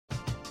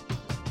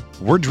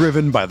We're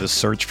driven by the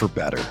search for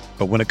better.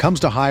 But when it comes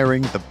to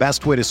hiring, the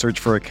best way to search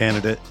for a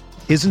candidate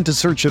isn't to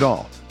search at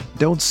all.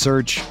 Don't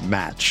search,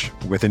 match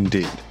with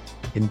Indeed.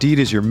 Indeed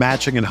is your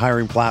matching and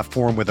hiring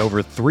platform with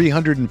over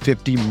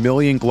 350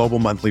 million global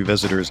monthly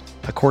visitors,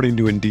 according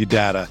to Indeed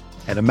data,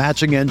 and a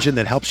matching engine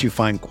that helps you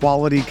find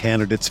quality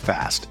candidates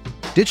fast.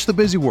 Ditch the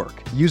busy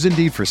work. Use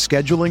Indeed for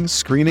scheduling,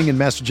 screening, and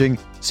messaging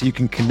so you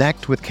can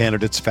connect with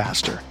candidates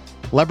faster.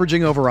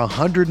 Leveraging over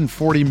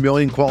 140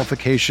 million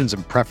qualifications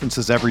and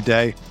preferences every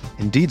day,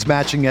 Indeed's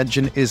matching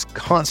engine is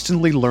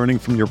constantly learning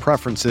from your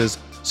preferences,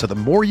 so the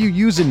more you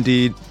use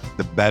Indeed,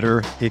 the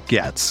better it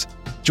gets.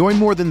 Join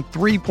more than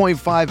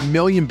 3.5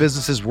 million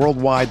businesses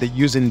worldwide that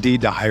use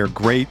Indeed to hire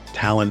great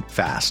talent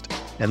fast.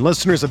 And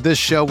listeners of this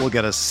show will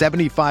get a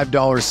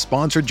 $75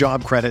 sponsored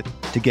job credit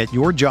to get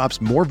your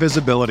jobs more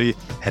visibility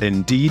at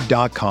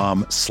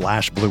Indeed.com/Blue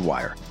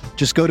Wire.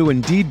 Just go to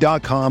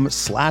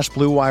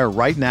Indeed.com/Blue Wire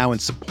right now and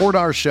support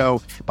our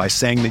show by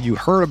saying that you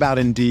heard about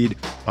Indeed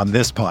on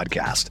this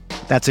podcast.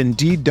 That's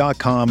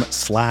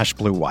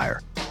Indeed.com/Blue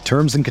Wire.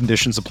 Terms and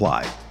conditions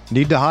apply.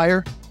 Need to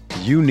hire?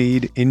 You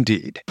need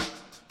Indeed.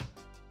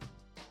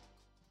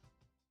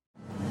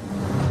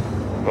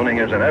 Winning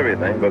isn't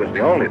everything, but it's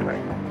the only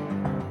thing.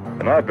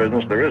 In our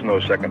business, there is no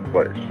second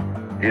place.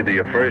 Either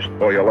you're first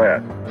or you're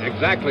last.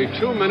 Exactly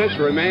 2 minutes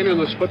remain in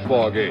this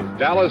football game.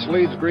 Dallas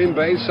leads Green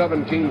Bay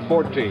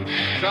 17-14.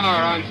 Starr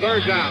on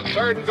third down.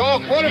 Third and goal.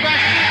 Quarterback.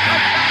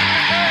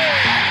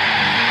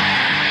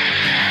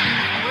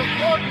 With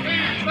 14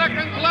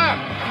 seconds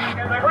left.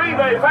 And the Green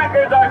Bay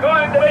Packers are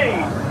going to be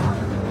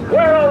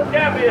world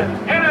champions,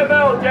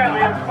 NFL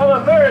champions for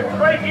the third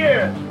straight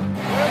year.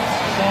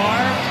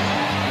 Starr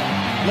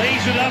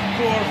lays it up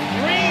for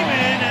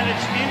Freeman, and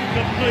it's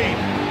incomplete.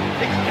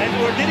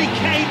 Or did he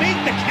make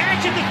the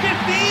catch at the 15?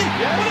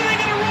 Yes. What are they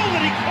going to rule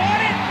it? He caught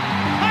it?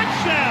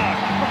 Touchdown!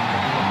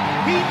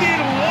 He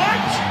did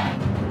what?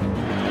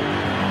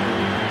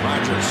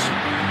 Rodgers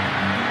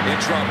in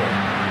trouble.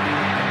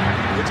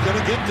 It's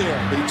going to get there.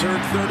 He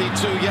turned 32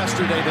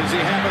 yesterday. Does he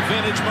have a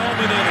vintage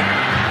moment in it?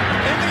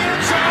 In the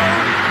end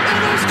zone,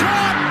 it is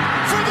caught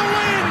for the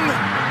win!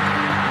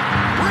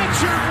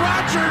 Richard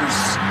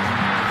Rodgers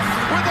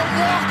with a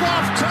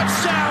walk-off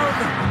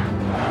touchdown.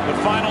 The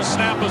final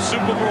snap of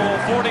Super Bowl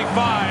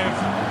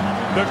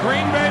 45. The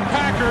Green Bay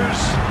Packers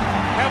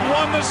have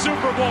won the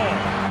Super Bowl.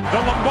 The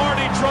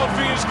Lombardi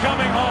Trophy is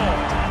coming home.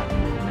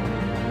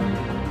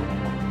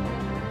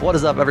 What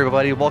is up,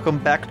 everybody? Welcome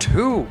back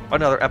to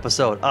another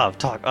episode of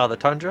Talk of the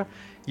Tundra,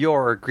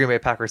 your Green Bay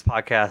Packers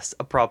podcast,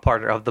 a proud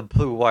partner of the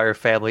Blue Wire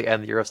family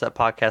and the Euroset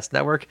Podcast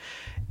Network.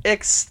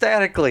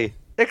 Excitedly,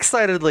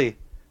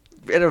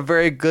 in a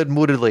very good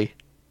moodedly,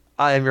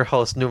 I am your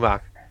host,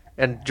 Numak,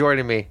 and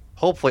joining me,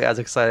 hopefully as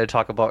excited to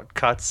talk about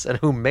cuts and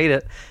who made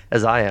it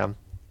as I am,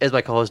 is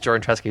my co-host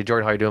Jordan Tresky.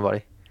 Jordan, how are you doing,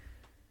 buddy?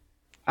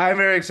 I'm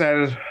very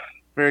excited.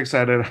 Very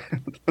excited.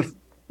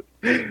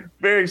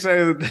 Very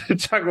excited to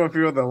talk about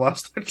people that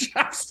lost their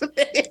jobs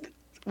today.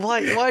 Why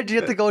did you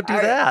have to go do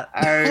that?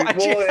 I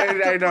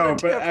know,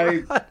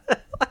 but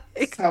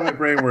that's how my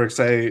brain works.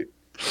 I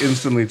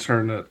instantly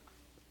turn it.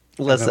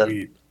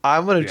 Listen,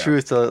 I'm going to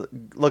choose to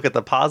look at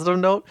the positive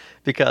note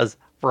because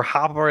we're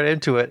hopping right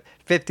into it.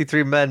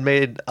 53 men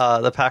made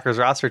the Packers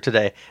roster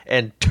today,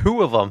 and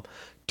two of them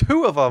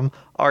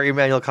are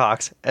Emmanuel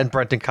Wilson and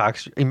Brenton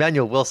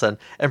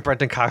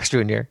Cox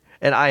Jr.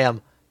 And I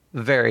am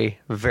very,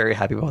 very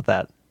happy about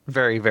that.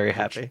 Very, very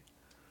happy.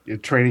 Your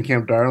training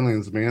camp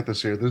darlings, man,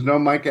 this year. There's no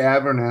Micah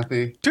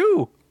Abernathy.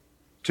 Two.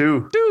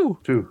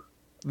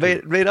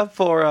 Made up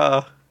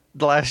for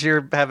the last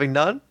year having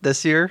none.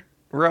 This year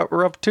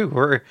we're up two.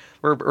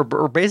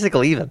 We're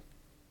basically even.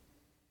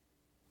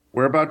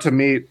 We're about to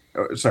meet.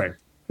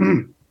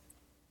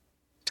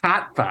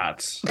 Tot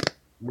Thoughts.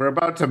 We're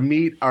about to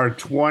meet our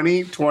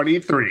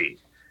 2023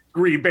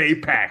 Green Bay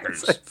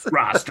Packers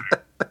roster.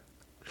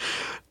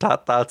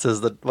 Tot Thoughts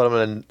is what I'm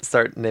going to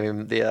start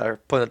naming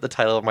putting at the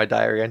title of my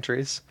diary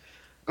entries.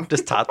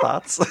 Just Tot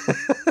Thoughts.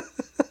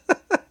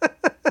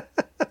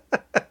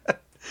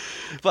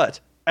 But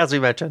as we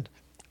mentioned,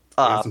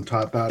 some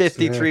Tot Thoughts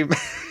 53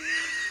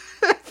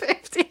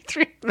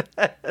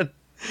 men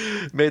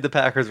made the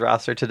Packers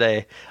roster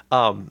today.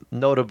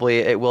 Notably,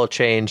 it will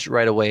change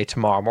right away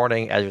tomorrow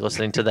morning as you're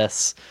listening to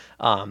this,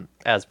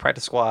 as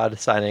practice squad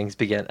signings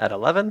begin at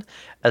 11,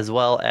 as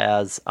well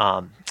as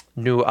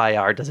new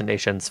IR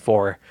designations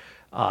for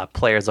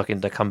players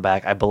looking to come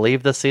back. I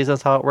believe this season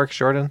is how it works,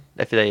 Jordan.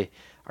 If they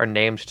are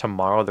named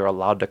tomorrow, they're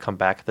allowed to come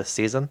back this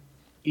season.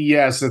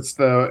 Yes, it's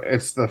the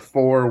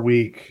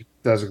 4-week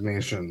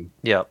designation.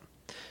 Yep.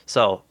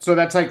 So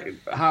that's like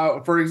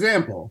how, for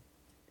example,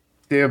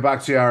 David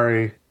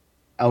Bakhtiari,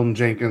 Elton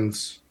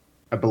Jenkins,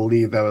 I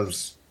believe that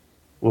was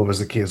what was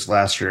the case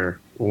last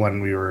year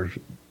when we were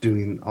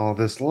doing all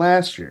this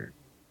last year.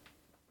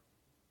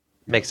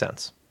 Makes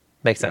sense.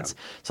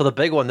 So the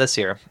big one this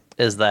year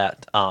is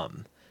that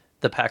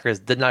the Packers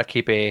did not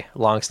keep a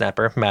long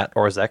snapper, Matt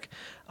Orzech,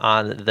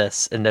 on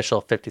this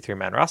initial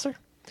 53-man roster.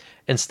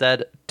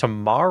 Instead,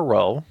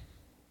 tomorrow,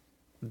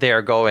 they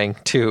are going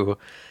to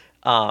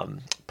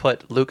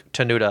put Luke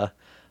Tenuta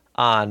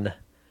on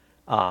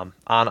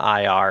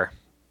IR,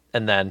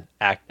 and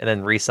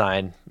then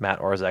re-sign Matt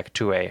Orzech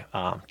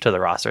to the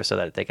roster so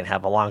that they can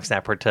have a long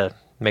snapper to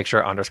make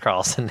sure Anders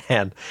Carlson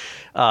and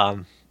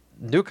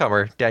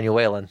newcomer Daniel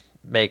Whalen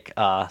make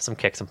some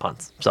kicks and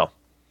punts. So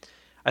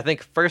I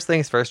think first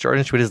things first,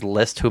 Jordan, should we just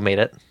list who made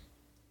it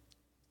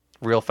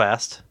real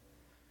fast?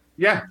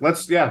 Yeah,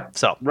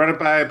 So run it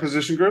by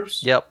position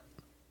groups. Yep.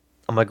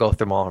 I'm going to go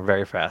through them all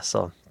very fast.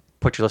 So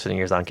put your listening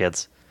ears on,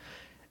 kids.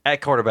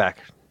 At quarterback,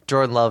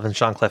 Jordan Love and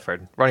Sean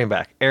Clifford. Running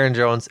back, Aaron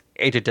Jones,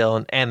 AJ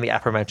Dillon, and the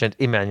aforementioned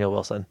Emmanuel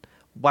Wilson.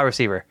 Wide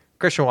receiver,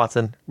 Christian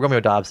Watson,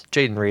 Romeo Dobbs,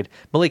 Jaden Reed,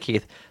 Malik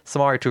Heath,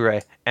 Samari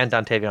Toure, and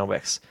Dontavion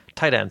Wicks.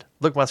 Tight end,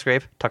 Luke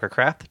Musgrave, Tucker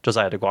Kraft,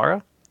 Josiah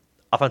DeGuara.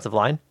 Offensive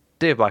line,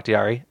 David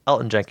Bakhtiari,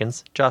 Elton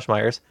Jenkins, Josh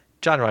Myers,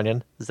 John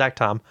Runyon, Zach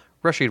Tom,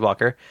 Rashid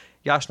Walker,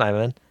 Yash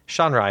Nyman,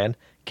 Sean Ryan,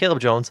 Caleb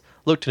Jones,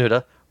 Luke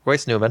Tenuta,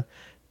 Royce Newman.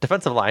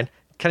 Defensive line,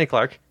 Kenny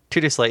Clark,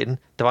 T.J. Slayton,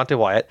 Devontae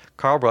Wyatt,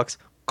 Carl Brooks,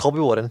 Colby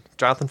Wooden,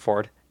 Jonathan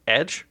Ford.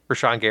 Edge,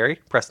 Rashawn Gary,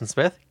 Preston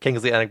Smith,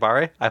 Kingsley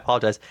JJ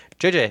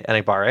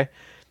Enigbare,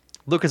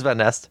 Lucas Van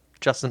Nest,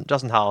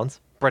 Justin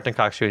Hollins, Brenton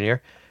Cox Jr.,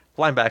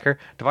 linebacker,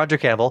 Devondre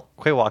Campbell,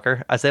 Quay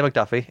Walker, Isaiah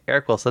McDuffie,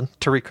 Eric Wilson,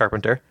 Tariq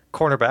Carpenter,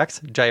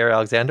 cornerbacks, Jair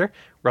Alexander,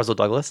 Russell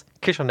Douglas,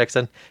 Keyshawn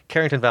Nixon,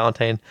 Carrington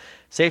Valentine,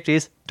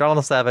 safeties,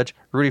 Donald Savage,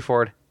 Rudy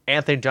Ford,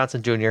 Anthony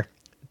Johnson Jr.,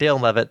 Dale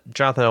Levitt,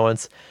 Jonathan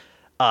Owens,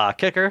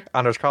 kicker,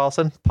 Anders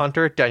Carlson,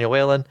 punter, Daniel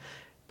Whalen,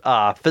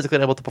 physically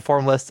unable to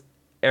perform list,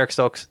 Eric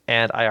Stokes,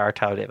 and IR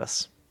Tyler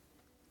Davis.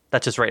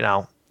 That's just right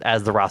now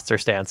as the roster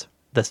stands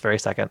this very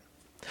second.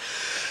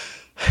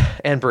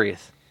 And breathe.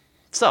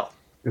 So,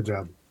 good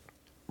job.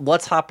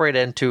 Let's hop right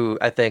into,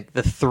 I think,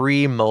 the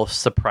three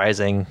most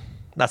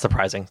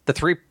the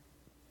three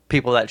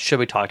people that should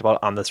be talked about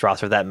on this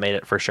roster that made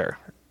it for sure.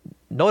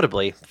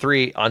 Notably,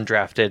 3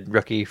 undrafted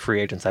rookie free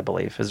agents, I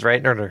believe. Is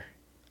right? Or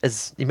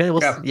is Emmanuel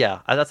Wilson? Yeah,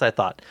 that's what I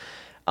thought.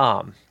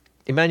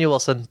 Emmanuel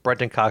Wilson,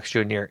 Brenton Cox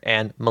Jr.,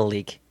 and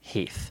Malik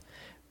Heath.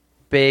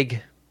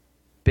 Big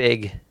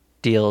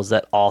deals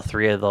that all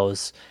 3 of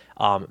those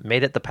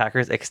made it. The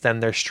Packers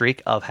extend their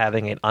streak of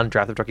having an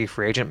undrafted rookie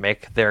free agent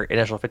make their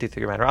initial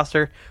 53-man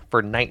roster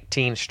for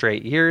 19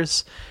 straight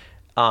years.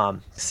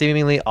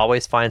 Seemingly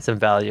always find some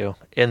value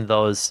in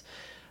those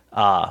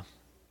next,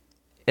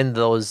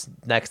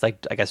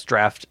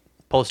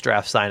 post-draft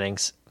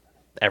signings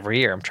every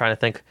year. I'm trying to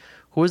think,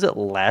 who was it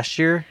last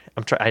year?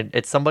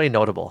 It's somebody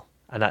notable,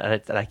 and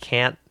I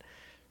can't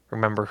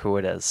remember who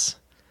it is.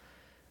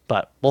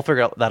 But we'll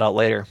figure that out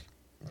later.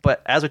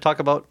 But as we talk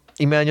about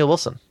Emmanuel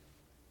Wilson,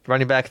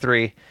 running back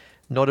 3,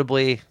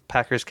 notably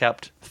Packers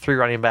kept 3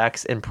 running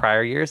backs in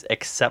prior years,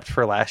 except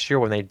for last year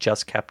when they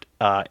just kept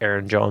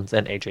Aaron Jones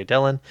and AJ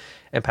Dillon,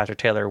 and Patrick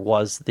Taylor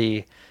was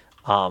the,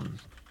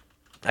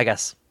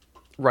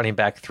 running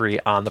back 3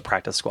 on the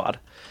practice squad.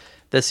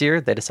 This year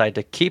they decided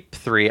to keep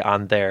 3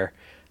 on their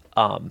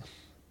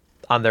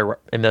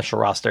initial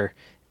roster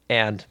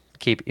and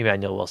keep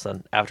Emmanuel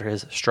Wilson after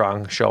his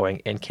strong showing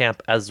in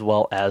camp, as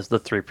well as the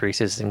 3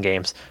 preseason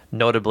games,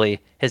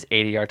 notably his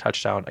 80-yard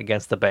touchdown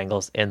against the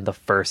Bengals in the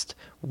first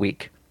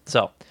week.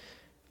 So,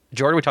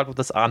 Jordan, we talked about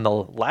this on the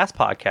last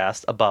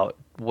podcast about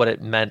what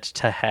it meant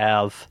to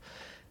have,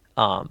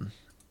 our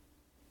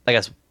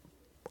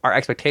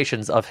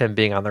expectations of him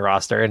being on the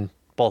roster, and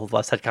both of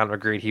us had kind of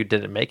agreed he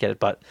didn't make it,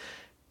 but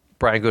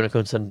Brian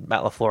Gutekunst and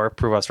Matt LaFleur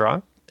prove us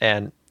wrong,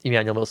 and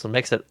Emmanuel Wilson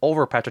makes it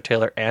over Patrick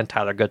Taylor and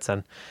Tyler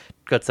Goodson,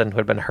 who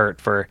had been hurt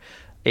for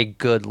a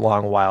good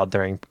long while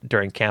during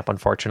camp,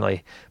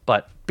 unfortunately,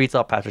 but beats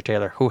out Patrick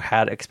Taylor, who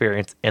had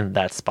experience in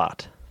that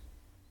spot.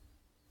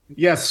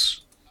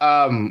 Yes.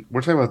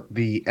 We're talking about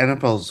the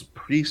NFL's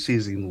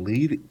preseason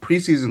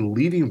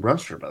leading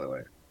rusher, by the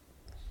way.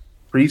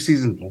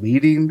 Preseason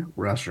leading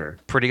rusher.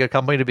 Pretty good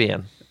company to be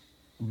in.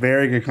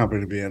 Very good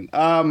company to be in.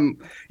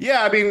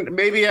 Yeah, I mean,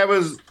 maybe I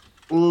was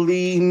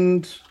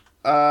leaned,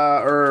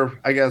 or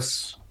I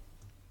guess,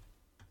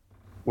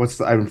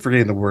 I'm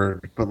forgetting the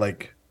word, but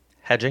like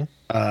hedging.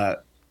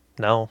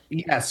 No.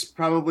 Yes,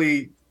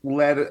 probably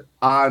led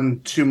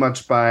on too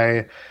much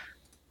by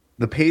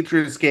the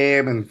Patriots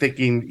game and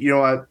thinking, you know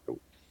what,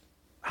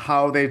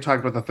 how they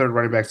talked about the third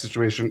running back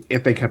situation,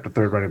 if they kept a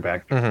third running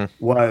back,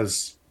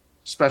 was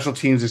special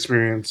teams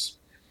experience,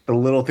 the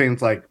little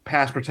things like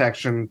pass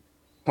protection,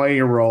 playing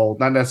a role,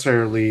 not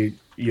necessarily,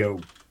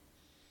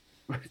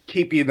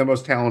 keeping the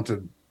most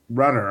talented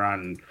runner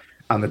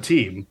on the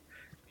team.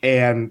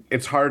 And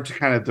it's hard to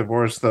kind of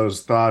divorce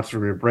those thoughts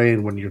from your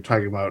brain when you're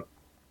talking about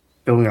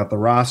filling out the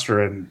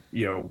roster. And,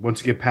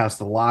 once you get past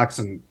the locks,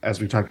 and as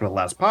we talked about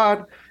last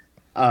pod,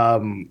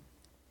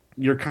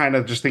 you're kind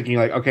of just thinking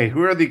like, okay,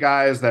 who are the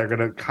guys that are going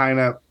to kind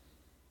of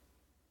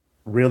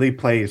really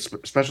play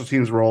special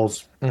teams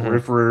roles,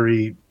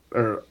 periphery,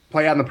 or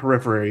play on the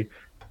periphery.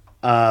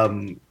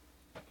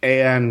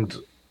 And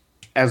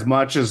as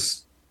much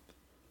as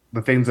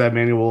the things that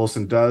Emmanuel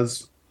Wilson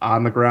does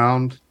on the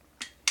ground,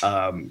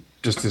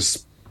 just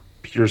his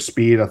pure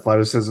speed,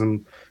 athleticism,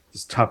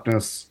 his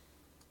toughness,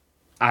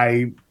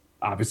 I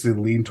obviously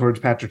lean towards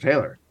Patrick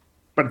Taylor.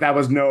 but that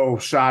was no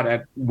shot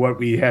at what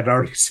we had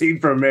already seen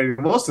from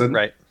Emmanuel Wilson.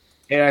 Right.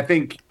 And I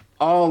think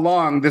all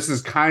along, this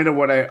is kind of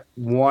what I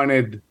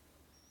wanted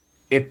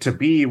it to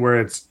be, where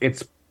it's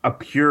a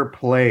pure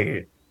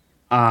play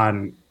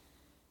on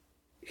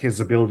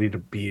his ability to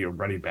be a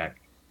running back,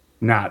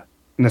 not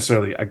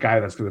necessarily a guy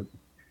that's going to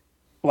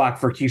block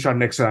for Keyshawn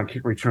Nixon on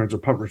kick returns or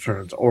punt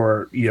returns,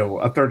 or,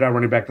 a third down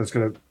running back that's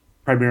going to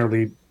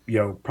primarily,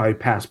 probably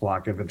pass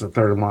block if it's a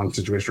third and long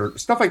situation or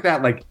stuff like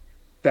that. Like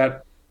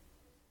that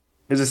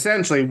is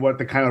essentially what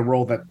the kind of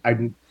role that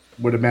I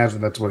would imagine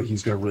that's what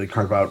he's going to really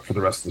carve out for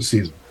the rest of the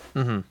season.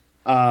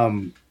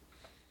 Mm-hmm.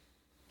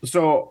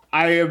 So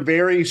I am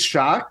very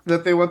shocked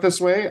that they went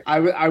this way. I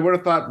would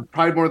have thought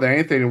probably more than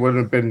anything it would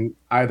have been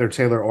either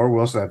Taylor or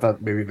Wilson. I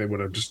thought maybe they would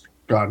have just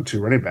gone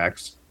 2 running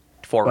backs.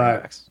 4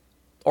 running backs.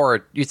 Or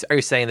are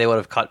you saying they would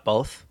have cut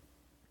both?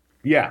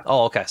 Yeah.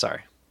 Oh, okay.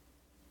 Sorry.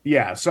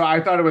 Yeah. So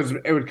I thought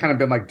it would kind of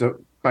been like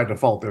by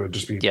default, it would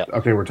just be,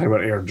 okay, we're talking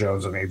about Aaron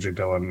Jones and AJ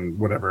Dillon,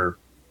 whatever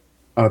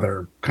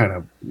other kind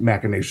of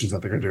machinations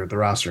that they're going to do with the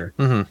roster.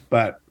 Mm-hmm.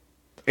 But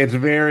it's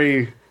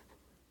very...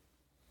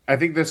 I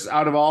think this,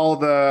 out of all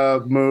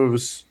the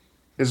moves,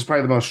 this is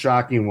probably the most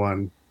shocking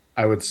one,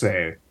 I would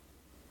say.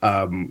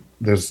 I would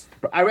say this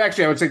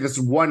is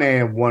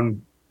 1A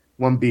and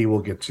 1B we'll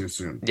get to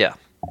soon. Yeah.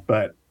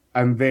 But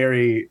I'm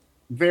very,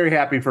 very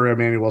happy for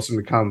Emmanuel Wilson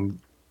to come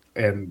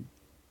and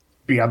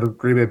be on the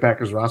Green Bay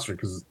Packers roster,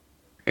 because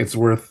it's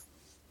worth,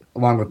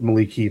 along with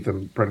Malik Heath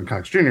and Brendan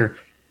Cox Jr.,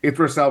 it's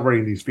worth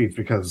celebrating these feats,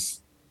 because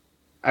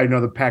I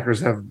know the Packers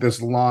have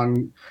this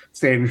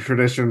long-standing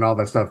tradition and all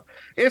that stuff.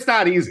 It's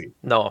not easy.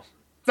 No.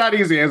 It's not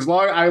easy.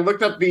 I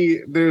looked up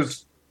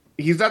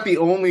he's not the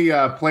only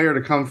player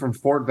to come from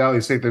Fort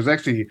Valley State. There's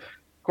actually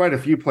quite a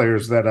few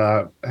players that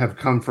have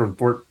come from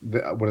Fort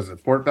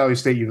Valley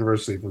State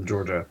University from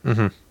Georgia.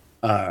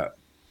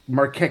 Mm-hmm.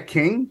 Marquette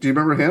King, do you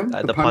remember him?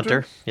 The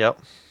punter? Yep.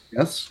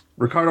 Yes.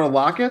 Ricardo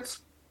Lockett,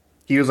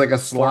 he was like a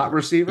slot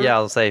receiver. Yeah,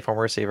 I'll say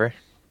former receiver.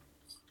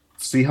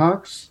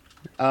 Seahawks.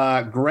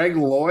 Greg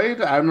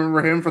Lloyd, I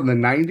remember him from the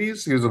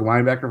 90s. He was a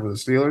linebacker for the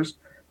Steelers.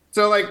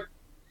 So,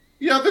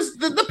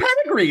 the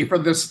pedigree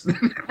from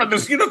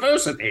this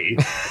university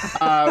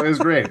is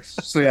great.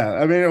 So,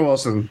 yeah, Emmanuel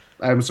Wilson.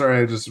 I'm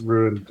sorry I just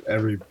ruined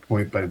every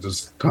point by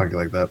just talking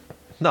like that.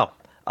 No,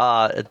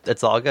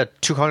 it's all good.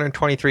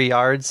 223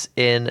 yards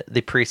in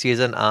the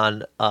preseason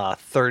on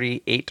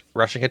 38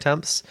 rushing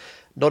attempts.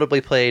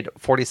 Notably played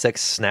 46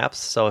 snaps,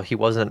 so he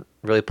wasn't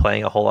really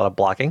playing a whole lot of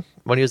blocking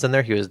when he was in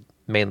there. He was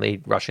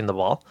mainly rushing the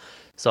ball.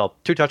 So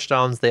 2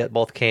 touchdowns. They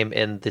both came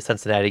in the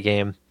Cincinnati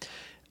game.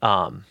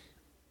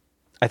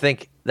 I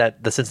think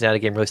that the Cincinnati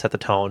game really set the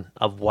tone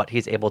of what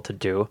he's able to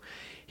do.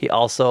 He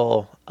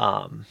also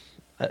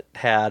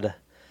had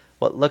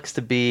what looks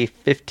to be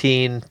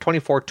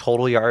 24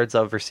 total yards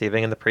of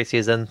receiving in the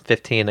preseason,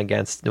 15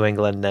 against New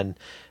England and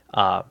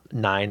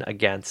 9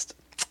 against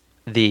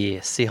the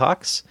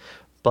Seahawks.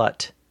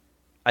 But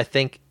I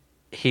think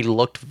he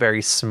looked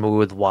very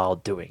smooth while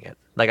doing it.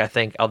 Like, I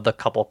think of the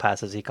couple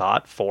passes he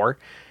caught, 4,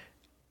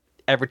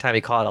 every time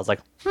he caught, I was like,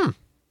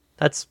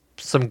 that's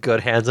some good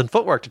hands and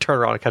footwork to turn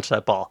around and catch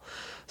that ball.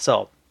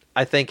 So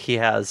I think he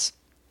has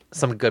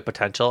some good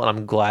potential, and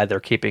I'm glad they're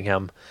keeping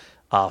him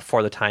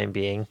for the time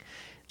being.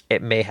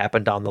 It may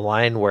happen down the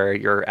line where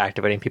you're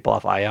activating people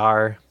off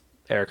IR,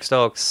 Eric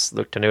Stokes,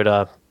 Luke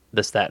Tenuta,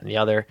 this, that, and the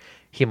other.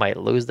 He might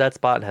lose that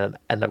spot and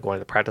end up going to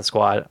the practice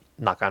squad.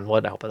 Knock on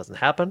wood, I hope that doesn't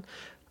happen.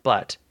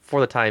 But for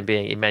the time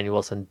being, Emmanuel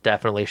Wilson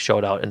definitely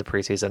showed out in the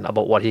preseason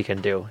about what he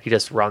can do. He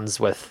just runs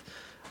with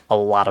a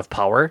lot of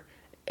power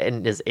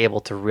and is able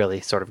to really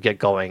sort of get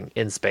going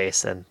in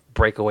space and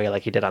break away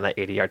like he did on that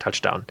 80-yard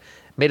touchdown.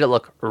 Made it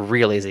look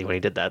real easy when he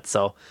did that.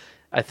 So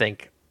I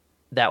think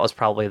that was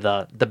probably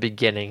the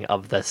beginning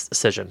of this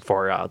decision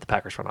for the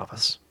Packers front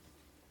office.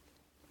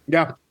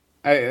 Yeah.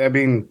 I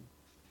mean,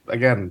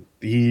 again,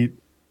 he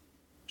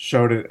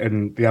showed it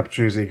in the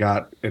opportunities he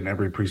got in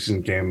every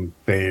preseason game.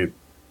 They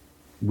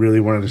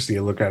really wanted to see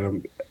a look at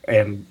him.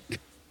 And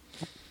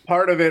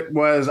part of it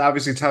was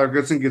obviously Tyler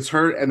Goodson gets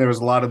hurt, and there was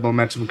a lot of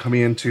momentum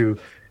coming into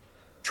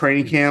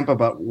training camp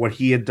about what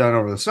he had done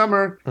over the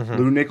summer. Mm-hmm.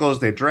 Lou Nichols,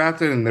 they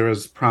drafted, and there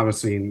was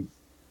promising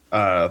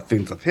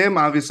things with him,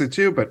 obviously,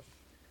 too, but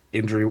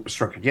injury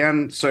struck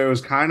again. So it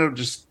was kind of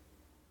just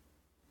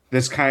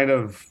this kind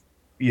of,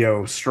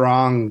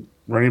 strong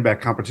running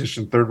back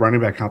competition, third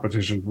running back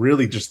competition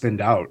really just thinned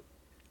out.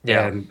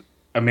 Yeah. And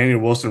Emmanuel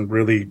Wilson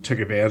really took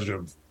advantage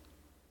of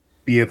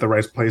being at the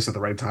right place at the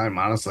right time,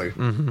 honestly.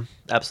 Mm-hmm.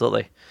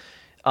 Absolutely.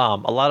 A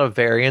lot of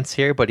variance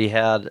here, but he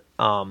had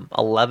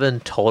 11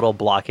 total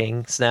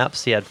blocking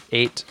snaps. He had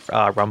 8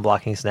 run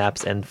blocking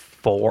snaps and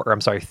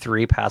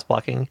 3 pass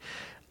blocking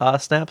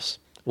snaps.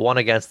 1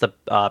 against the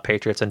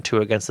Patriots and 2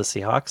 against the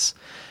Seahawks.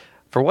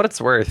 For what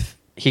it's worth,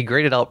 he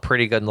graded out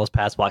pretty good in those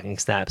pass blocking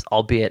snaps,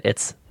 albeit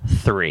it's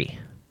 3.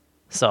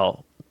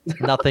 So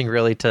nothing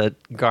really to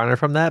garner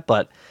from that,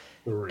 but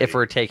 3. If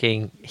we're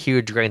taking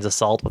huge grains of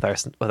salt with our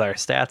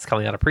stats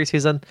coming out of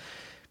preseason,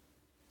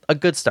 a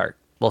good start,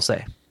 we'll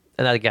say.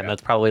 And that, again,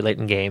 that's probably late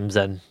in games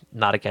and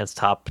not against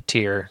top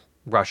tier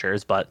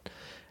rushers, but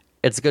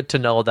it's good to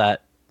know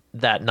that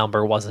that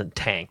number wasn't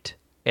tanked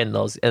in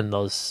those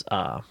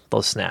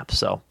snaps.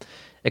 So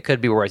it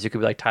could be worse. You could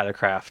be like Tyler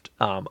Kraft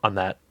on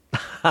that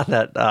on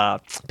that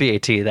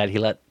PAT that he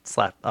let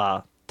slap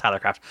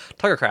Tucker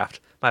Kraft.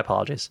 My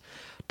apologies.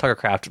 Tucker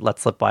Kraft let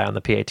slip by on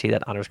the PAT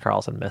that Anders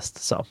Carlson missed,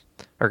 so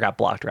or got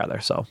blocked rather.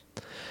 So,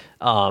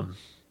 all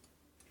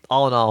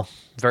in all,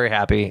 very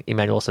happy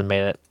Emmanuelson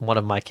made it. One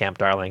of my camp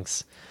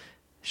darlings.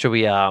 Should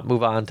we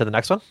move on to the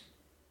next one?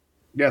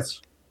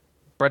 Yes.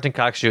 Brenton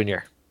Cox Jr.,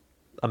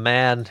 a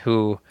man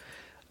who,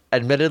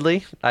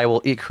 admittedly, I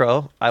will eat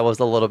crow. I was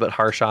a little bit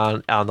harsh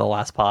on the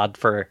last pod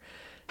for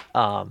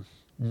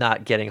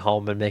not getting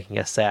home and making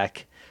a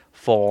sack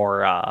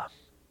for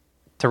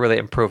to really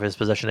improve his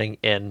positioning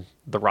in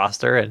the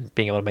roster and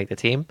being able to make the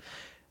team.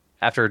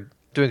 After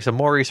doing some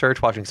more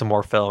research, watching some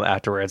more film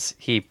afterwards,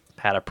 he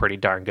had a pretty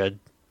darn good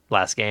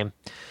last game.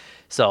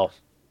 So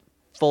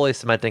fully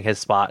cementing his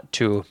spot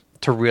to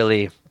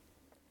really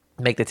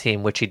make the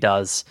team, which he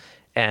does.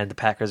 And the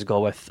Packers go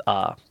with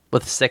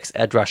 6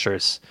 edge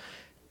rushers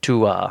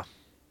to I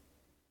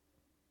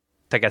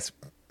guess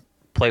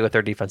play with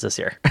their defense this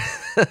year.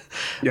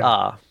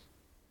 Yeah.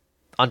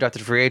 Undrafted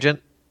free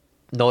agent,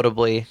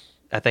 notably,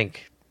 I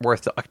think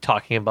worth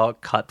talking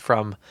about, cut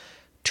from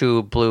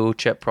 2 blue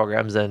chip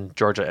programs in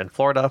Georgia and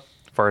Florida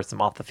for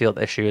some off the field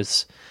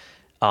issues.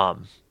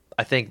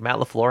 I think Matt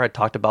LaFleur had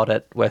talked about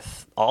it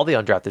with all the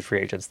undrafted free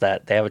agents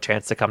that they have a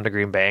chance to come to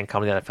Green Bay and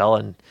come to the NFL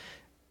and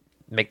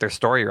make their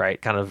story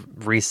right, kind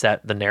of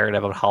reset the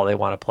narrative of how they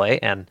want to play.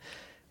 And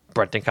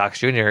Brenton Cox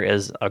Jr.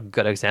 is a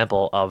good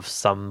example of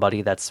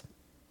somebody that's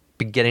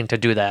beginning to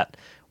do that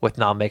with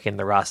now making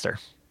the roster.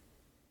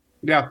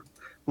 Yeah.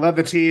 Led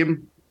the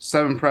team,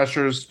 7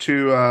 pressures,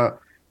 2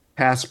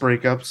 pass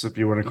breakups, if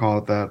you want to call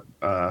it that,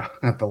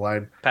 at the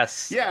line.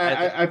 Pass.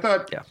 Yeah, I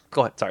thought... Yeah,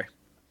 go ahead. Sorry.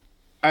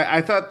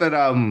 I thought that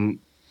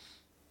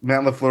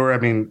Matt LaFleur, I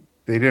mean,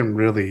 they didn't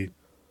really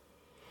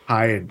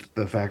hide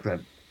the fact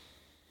that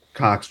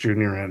Cox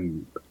Jr.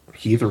 and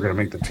Heath were going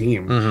to make the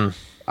team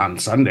on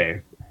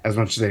Sunday, as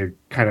much as they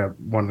kind of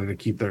wanted to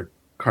keep their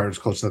cards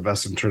close to the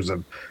vest in terms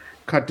of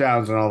cut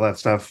downs and all that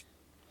stuff.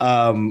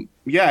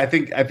 Yeah, I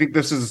think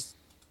this is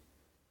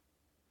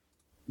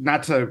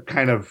not to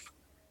kind of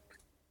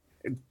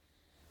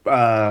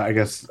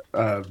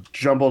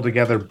jumble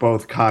together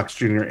both Cox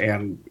Jr.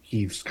 and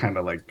Heath's kind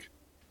of like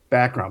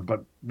background,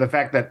 but the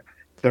fact that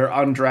they're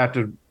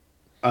undrafted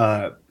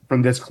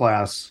from this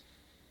class,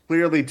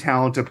 clearly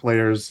talented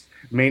players,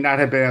 may not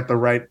have been at the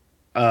right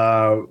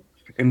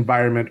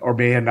environment or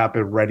may have not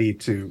been ready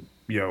to,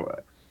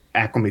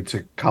 acclimate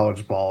to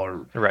college ball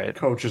or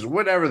coaches,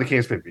 whatever the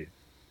case may be.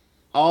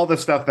 All the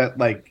stuff that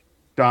like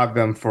dogged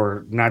them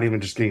for not even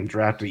just getting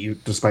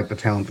drafted, despite the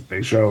talent that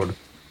they showed.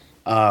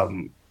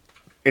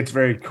 It's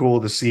very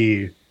cool to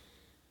see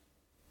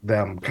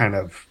them kind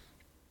of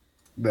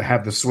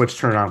have the switch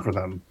turn on for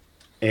them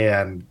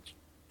and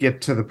get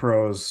to the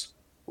pros,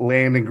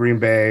 land in Green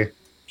Bay,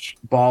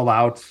 ball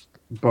out.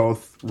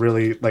 Both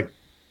really like.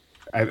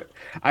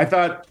 I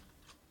thought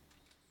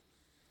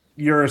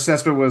your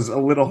assessment was a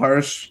little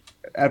harsh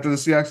after the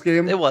Seahawks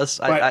game. It was.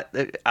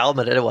 I'll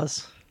admit it. It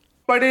was.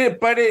 But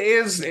it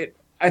is.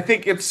 I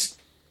think it's.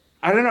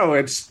 I don't know.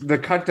 It's the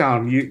cut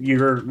down.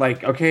 You're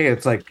like, okay,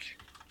 it's like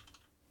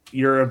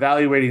you're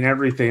evaluating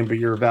everything, but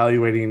you're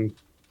evaluating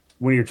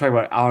when you're talking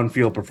about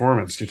on-field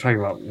performance. You're talking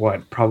about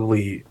what,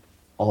 probably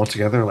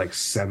altogether like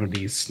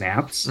 70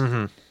 snaps.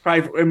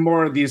 Probably in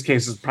more of these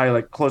cases, probably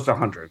like close to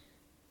 100.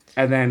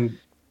 And then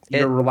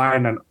you're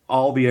relying on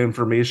all the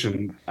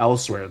information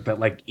elsewhere that,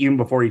 like, even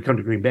before you come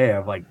to Green Bay,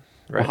 of like,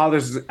 well, how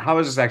is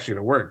this actually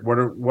going to work? What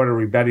are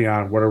we betting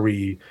on? What are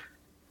we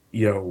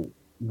going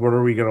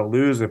to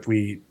lose if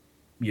we,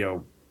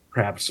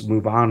 perhaps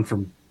move on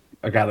from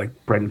a guy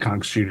like Brenton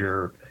Cox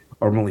Jr.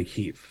 or Malik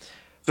Heath?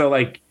 So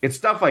like, it's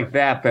stuff like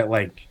that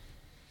like,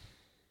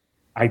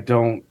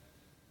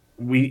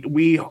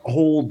 we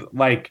hold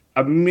like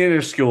a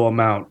minuscule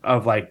amount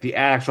of like the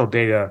actual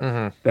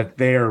data that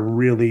they're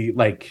really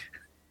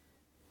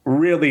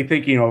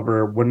thinking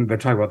over when they're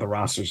talking about the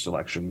roster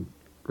selection.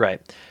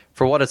 Right.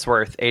 For what it's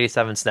worth,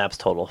 87 snaps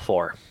total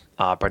for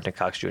Brenton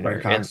Cox Jr.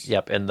 In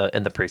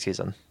the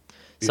preseason.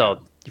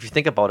 So if you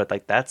think about it,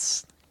 like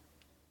that's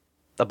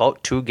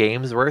about 2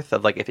 games worth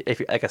of like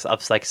if I guess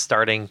of like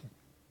starting.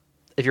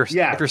 If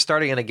you're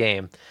starting in a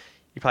game,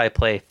 you probably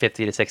play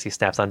 50 to 60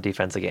 snaps on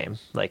defense a game,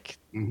 like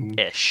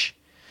ish.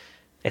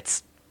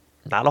 It's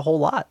not a whole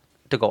lot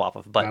to go off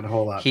of, but not a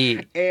whole lot.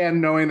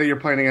 And knowing that you're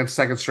playing against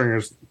second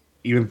stringers,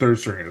 even third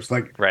stringers,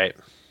 like right.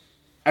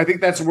 I think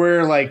that's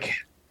where like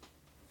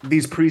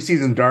these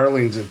preseason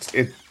darlings.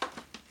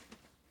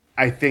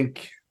 I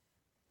think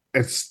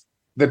it's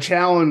the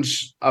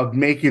challenge of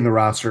making the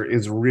roster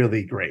is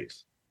really great.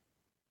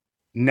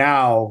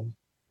 Now,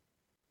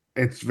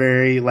 it's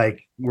very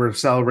like we're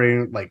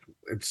celebrating, like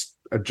it's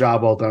a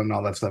job well done and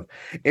all that stuff.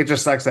 It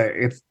just sucks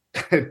that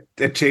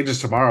it changes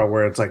tomorrow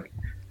where it's like,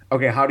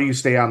 okay, how do you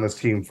stay on this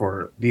team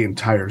for the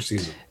entire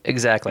season?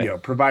 Exactly.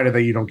 Provided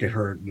that you don't get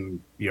hurt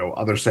and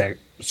other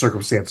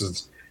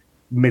circumstances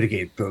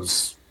mitigate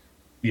those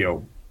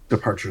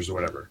departures or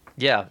whatever.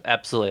 Yeah,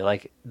 absolutely.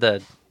 Like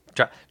the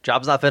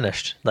job's not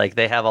finished. Like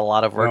they have a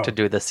lot of work to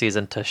do this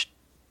season to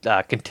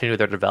continue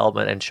their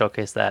development and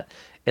showcase that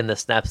in the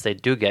snaps they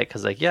do get.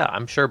 Because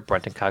I'm sure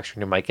Brenton Cox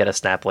Jr. might get a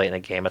snap late in a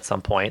game at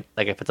some point,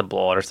 like if it's a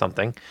blowout or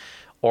something,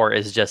 or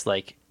is just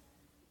like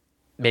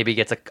maybe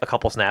gets a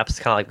couple snaps,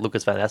 kind of like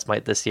Lucas Van Ness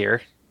might this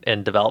year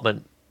in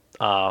development.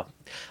 I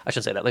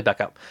shouldn't say that. Let me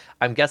back up.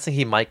 I'm guessing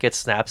he might get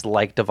snaps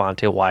like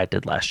Devontae Wyatt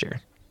did last year.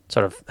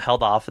 Sort of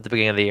held off at the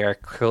beginning of the year,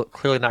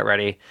 clearly not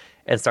ready,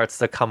 and starts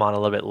to come on a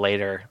little bit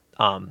later,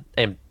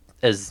 and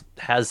has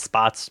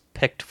spots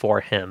picked for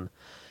him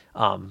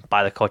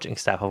by the coaching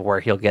staff of where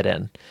he'll get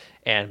in.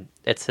 And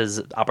it's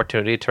his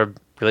opportunity to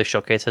really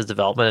showcase his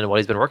development and what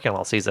he's been working on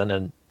all season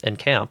and in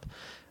camp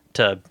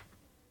to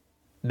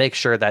make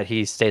sure that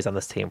he stays on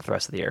this team for the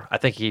rest of the year. I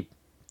think he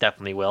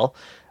definitely will.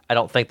 I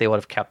don't think they would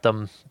have kept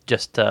him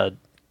just to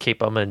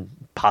keep him and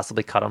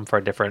possibly cut him for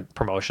a different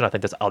promotion. I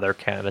think there's other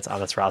candidates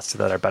on this roster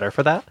that are better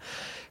for that,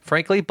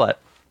 frankly.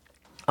 But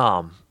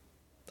I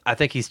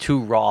think he's too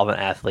raw of an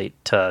athlete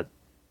to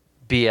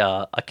be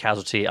a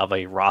casualty of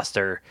a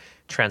roster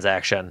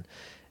transaction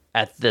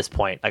at this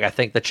point. Like I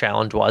think the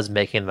challenge was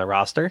making the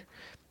roster,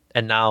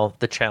 and now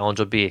the challenge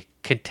will be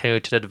continue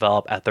to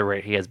develop at the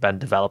rate he has been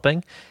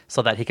developing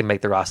so that he can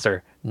make the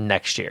roster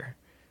next year.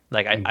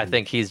 Like I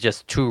think he's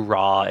just too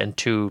raw and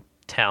too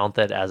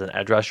talented as an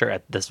edge rusher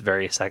at this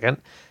very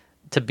second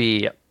to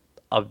be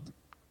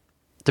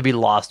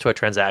lost to a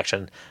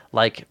transaction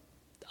like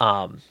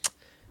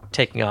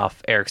taking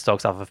off Eric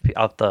Stokes off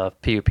the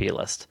PUP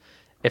list.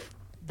 If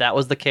that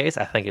was the case,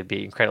 I think it'd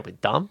be incredibly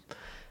dumb.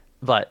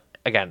 But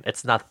again,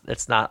 it's not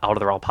out of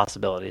the realm of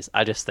possibilities.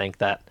 I just think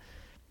that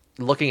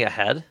looking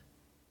ahead,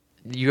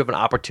 you have an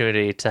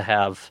opportunity to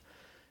have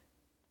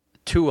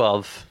two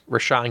of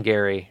Rashawn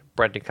Gary,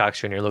 Brenton Cox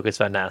Jr., Lucas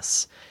Van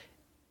Ness,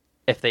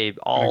 if they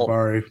all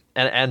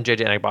and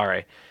JJ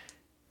Enagbare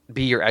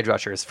be your edge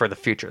rushers for the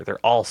future. They're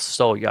all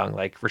so young.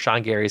 Like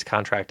Rashawn Gary's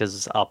contract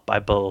is up, I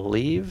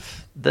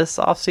believe, this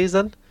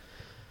offseason.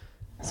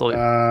 So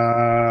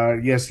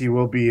yes, he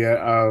will be.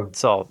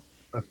 So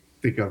I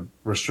think a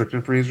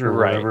restricted freezer or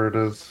whatever it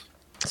is.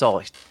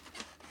 So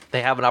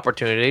they have an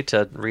opportunity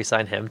to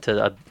re-sign him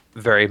to a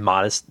very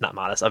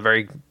a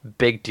very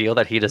big deal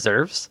that he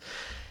deserves.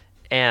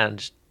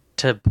 And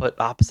to put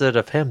opposite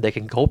of him, they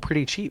can go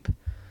pretty cheap.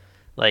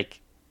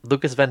 Like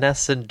Lucas Van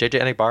Ness and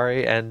JJ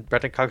Enagbare and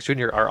Brenton Cox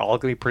Jr. are all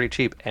going to be pretty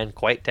cheap and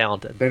quite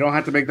talented. They don't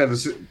have to make that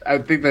decision. I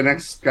think the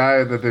next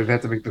guy that they'd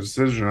have to make the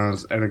decision on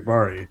is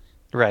Enagbare.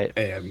 Right.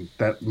 And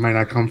that might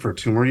not come for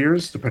 2 more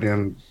years, depending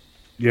on,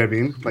 you know what I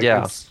mean? Like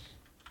yeah.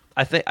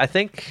 I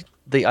think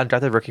the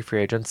undrafted rookie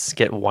free agents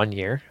get 1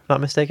 year, if I'm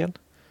not mistaken.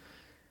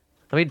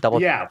 Let me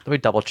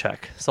double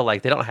check. So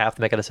like they don't have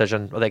to make a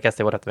decision, or I guess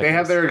they would have to make They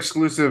have their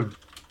exclusive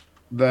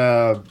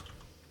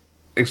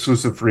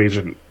free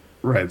agent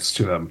rights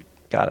to them.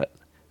 Got it.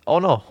 Oh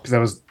no. Because that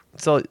was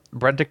so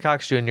Brenton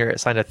Cox Jr.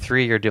 signed a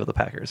 3-year deal with the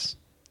Packers.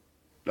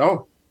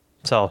 Oh.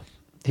 So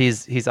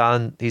he's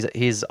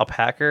a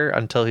Packer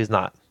until he's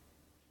not.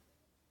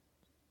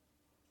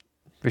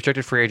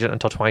 Restricted free agent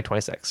until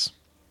 2026.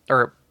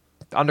 Or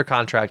under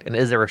contract and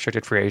is a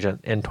restricted free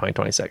agent in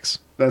 2026.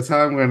 That's how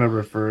I'm going to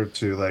refer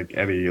to like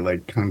any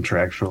like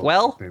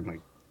contractual thing.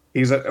 Like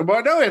he's no,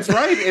 it's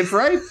right. It's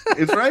right.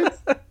 It's right.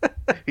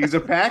 He's a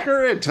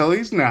Packer until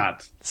he's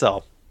not.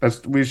 So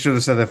we should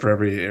have said that for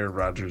every Aaron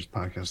Rodgers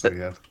podcast that we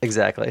have.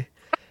 Exactly.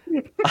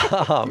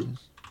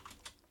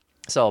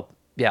 So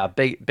yeah,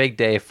 big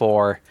day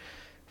for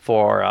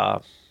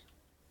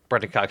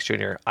Brenton Cox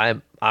Jr.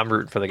 I'm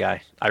rooting for the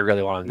guy. I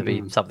really want him to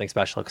be something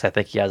special because I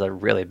think he has a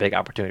really big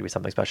opportunity to be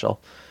something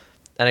special.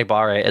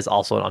 Enagbare is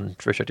also an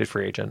unrestricted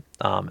free agent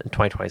in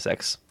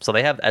 2026. So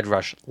they have edge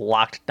rush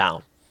locked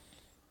down.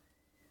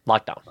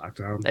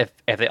 If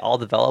they all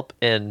develop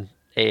in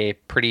a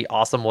pretty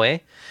awesome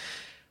way,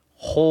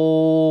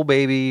 whole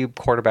baby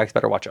quarterbacks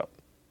better watch out.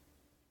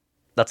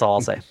 That's all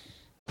I'll say.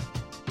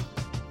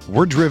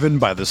 We're driven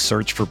by the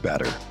search for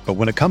better. But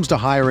when it comes to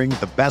hiring,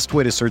 the best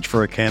way to search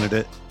for a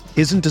candidate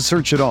isn't to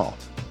search at all.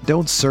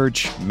 Don't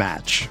search,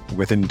 match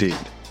with Indeed.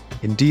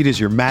 Indeed is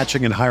your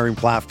matching and hiring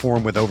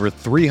platform with over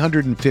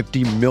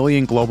 350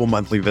 million global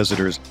monthly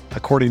visitors,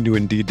 according to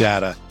Indeed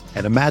data,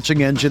 and a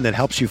matching engine that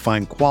helps you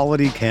find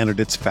quality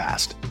candidates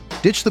fast.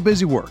 Ditch the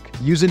busy work.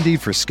 Use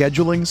Indeed for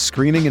scheduling,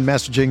 screening, and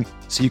messaging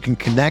so you can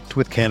connect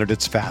with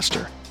candidates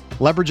faster.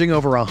 Leveraging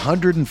over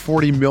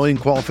 140 million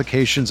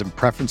qualifications and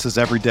preferences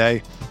every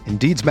day,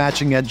 Indeed's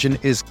matching engine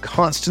is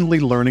constantly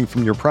learning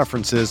from your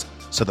preferences,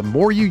 so the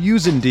more you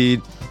use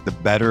Indeed, the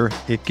better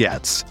it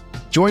gets.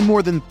 Join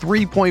more than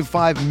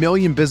 3.5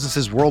 million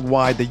businesses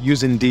worldwide that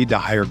use Indeed to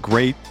hire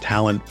great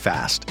talent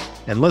fast.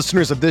 And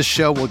listeners of this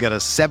show will get a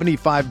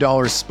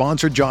 $75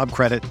 sponsored job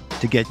credit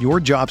to get your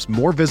jobs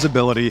more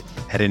visibility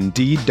at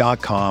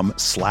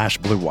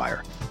Indeed.com/Blue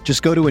Wire.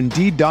 Just go to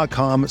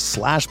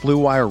Indeed.com/Blue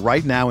Wire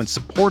right now and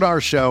support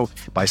our show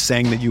by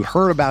saying that you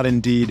heard about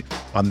Indeed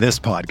on this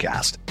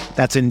podcast.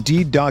 That's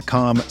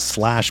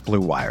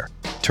Indeed.com/Blue Wire.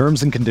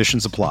 Terms and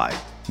conditions apply.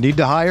 Need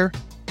to hire?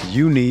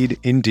 You need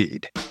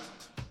Indeed.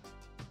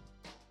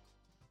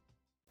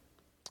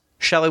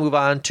 Shall we move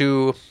on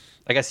to,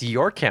 I guess,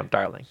 your camp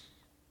darling?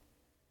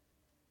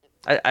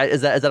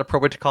 Is that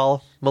appropriate to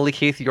call Malik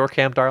Heath your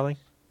camp darling?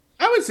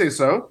 I would say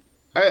so.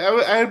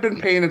 I had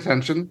been paying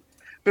attention.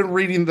 Been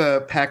reading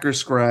the Packers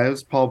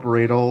scribes, Paul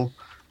Bradle,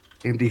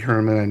 Andy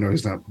Herman. I know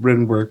he's not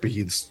written work, but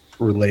he's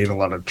relayed a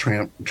lot of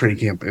training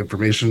camp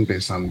information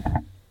based on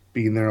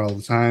being there all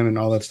the time and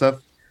all that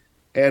stuff.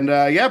 And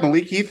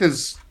Malik Heath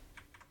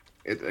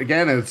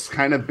it's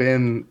kind of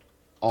been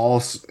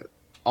all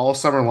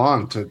summer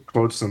long, to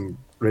quote some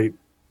great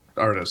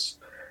artists.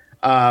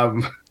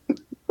 And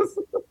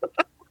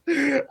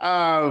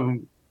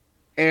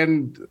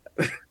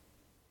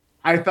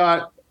I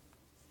thought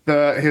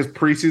his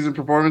preseason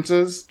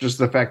performances, just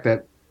the fact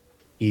that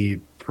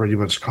he pretty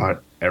much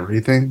caught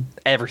everything.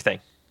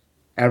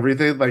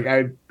 Like,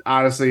 I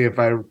honestly, if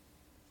I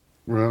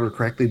remember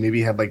correctly, maybe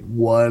he had like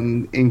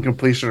one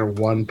incompletion or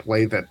one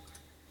play that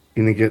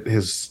he didn't get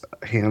his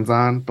hands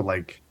on. But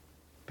like,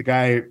 the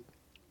guy,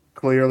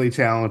 clearly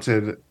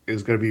talented,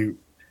 is going to be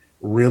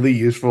really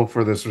useful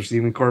for this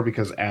receiving core,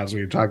 because as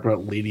we talked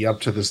about leading up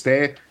to this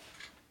day,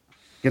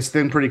 gets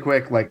thin pretty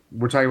quick. Like,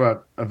 we're talking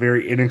about a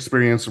very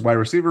inexperienced wide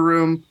receiver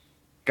room.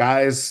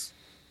 Guys,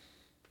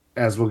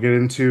 as we'll get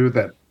into,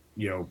 that,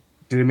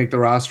 didn't make the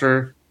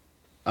roster.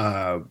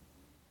 A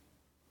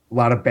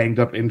lot of banged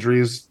up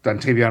injuries.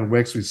 Dontavion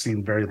Wicks, we've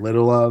seen very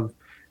little of,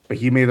 but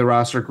he made the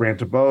roster. Grant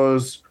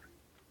DeBose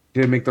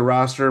didn't make the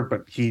roster,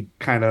 but he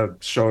kind of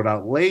showed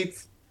out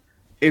late.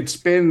 It's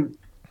been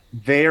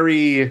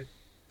very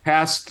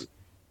past,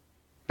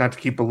 not to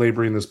keep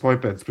belaboring this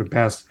point, but it's been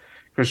past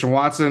Christian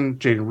Watson,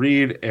 Jaden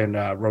Reed, and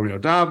Romeo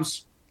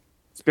Dobbs.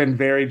 It's been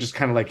very just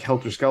kind of like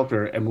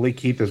helter-skelter, and Malik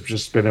Heath has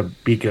just been a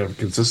beacon of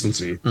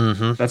consistency.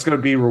 Mm-hmm. That's going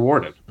to be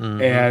rewarded.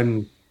 Mm-hmm.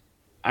 And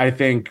I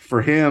think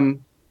for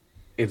him,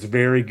 it's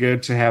very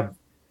good to have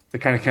the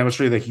kind of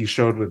chemistry that he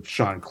showed with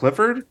Sean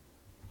Clifford.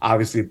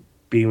 Obviously,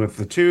 being with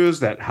the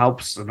twos, that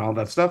helps and all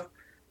that stuff.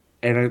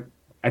 And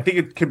I think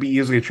it could be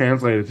easily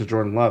translated to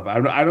Jordan Love.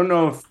 I don't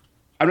know if...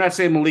 I'm not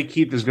saying Malik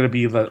Heath is going to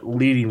be the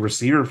leading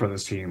receiver for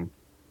this team,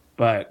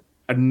 but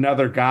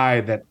another guy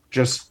that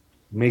just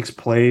makes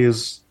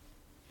plays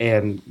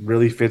and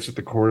really fits at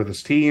the core of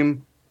this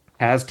team,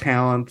 has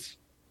talent,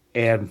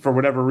 and for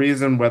whatever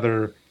reason,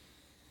 whether,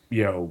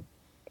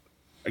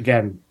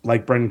 again,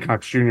 like Brendan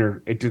Cox Jr.,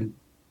 it didn't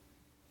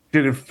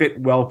fit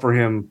well for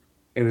him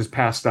in his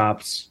past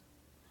stops.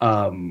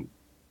 Where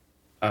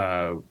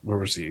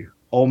was he?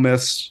 Ole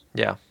Miss.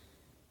 Yeah.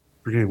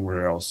 Forgetting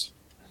where else.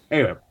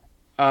 Anyway.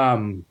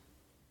 For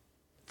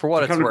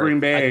what it's worth, Green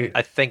Bay,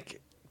 I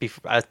think,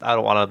 I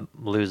don't want to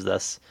lose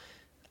this.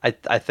 I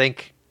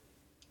think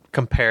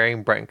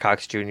comparing Brenton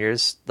Cox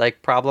Jr.'s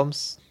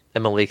problems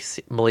and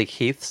Malik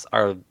Heath's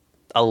are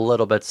a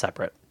little bit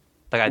separate.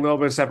 A little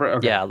bit separate?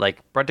 Okay. Yeah,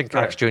 Brenton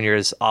Cox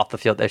Jr.'s off the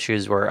field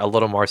issues were a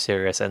little more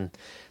serious, and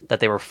that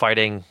he was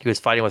fighting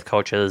with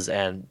coaches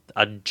and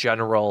a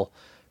general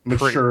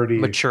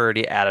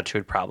maturity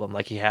attitude problem.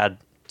 He had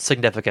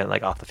significant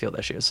off the field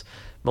issues.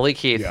 Malik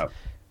Heath,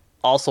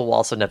 also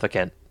while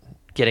significant,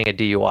 getting a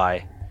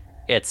DUI,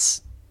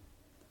 it's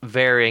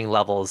varying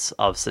levels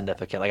of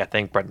significant. I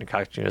think Brenton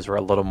Cox Jr.'s were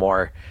a little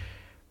more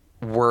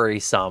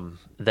worrisome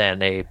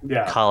than a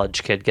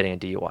college kid getting a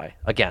DUI.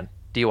 Again,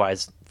 DUI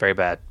is very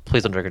bad.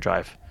 Please don't drink and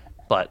drive.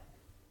 But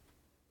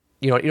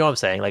you know what I'm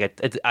saying?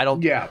 It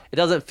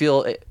doesn't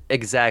feel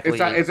exactly.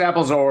 It's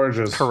apples and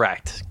oranges.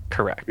 Correct.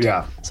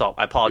 Yeah. So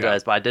I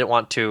apologize, but I didn't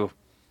want to.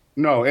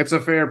 No, it's a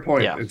fair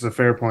point. Yeah. It's a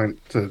fair point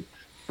to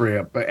bring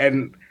up,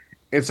 and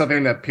it's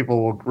something that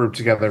people will group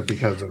together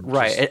because of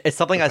it's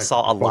something I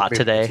saw a lot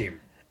today.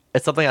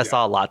 It's something I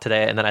saw a lot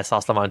today, and then I saw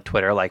someone on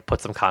Twitter put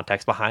some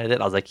context behind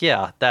it. I was like,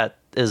 yeah, that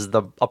is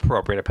the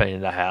appropriate opinion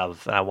to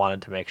have, and I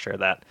wanted to make sure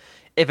that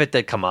if it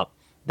did come up,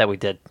 that we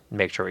did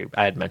make sure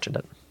I had mentioned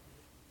it.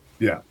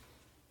 Yeah.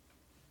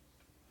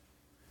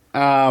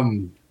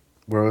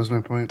 Where was my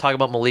point? Talking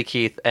about Malik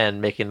Heath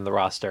and making the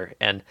roster,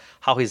 and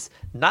how he's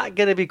not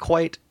going to be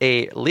quite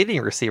a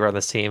leading receiver on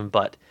this team,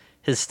 but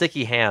his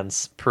sticky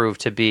hands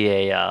proved to be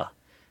a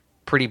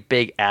pretty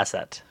big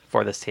asset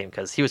for this team,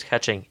 because he was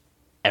catching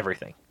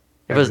everything.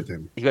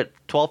 He got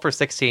 12 for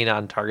 16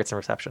 on targets and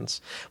receptions.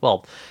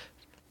 Well,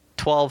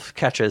 12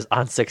 catches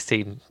on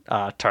 16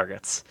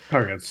 targets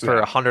for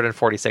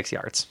 146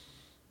 yards.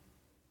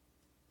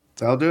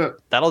 That'll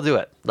do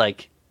it.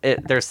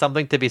 There's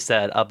something to be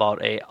said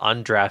about a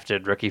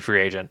undrafted rookie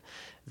free agent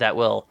that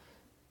will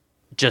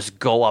just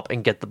go up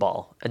and get the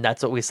ball, and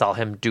that's what we saw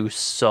him do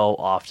so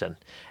often.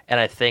 And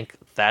I think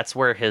that's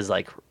where his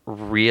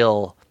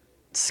real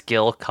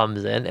skill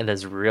comes in, and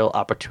his real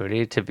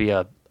opportunity to be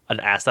an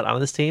asset on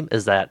this team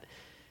is that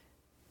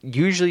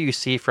usually you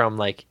see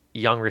from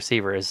young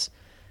receivers,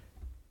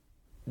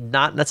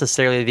 not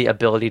necessarily the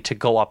ability to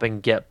go up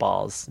and get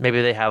balls.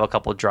 Maybe they have a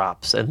couple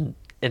drops and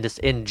just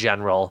in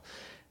general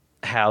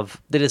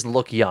they just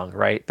look young,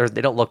 right?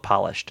 They don't look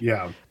polished.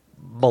 Yeah.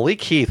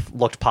 Malik Heath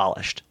looked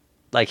polished.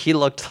 Like he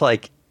looked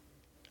like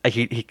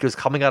he was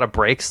coming out of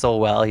breaks so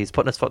well. He's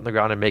putting his foot in the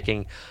ground and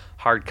making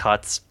hard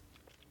cuts,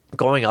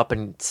 going up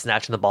and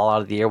snatching the ball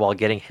out of the air while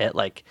getting hit.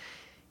 Like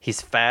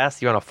he's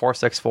fast. You're on a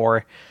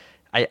 4.64.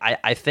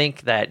 I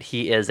think that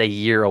he is a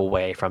year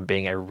away from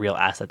being a real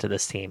asset to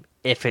this team,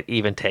 if it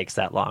even takes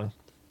that long.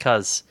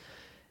 Because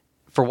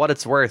for what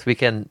it's worth, we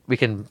can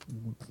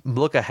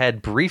look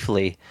ahead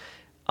briefly,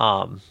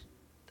 and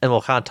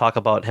we'll kind of talk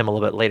about him a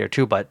little bit later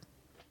too. But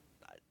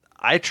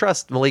I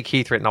trust Malik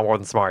Heath right now more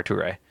than Samori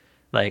Toure.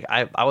 Like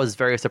I was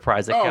very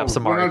surprised they kept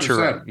Samori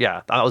Toure.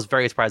 Yeah, I was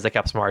very surprised they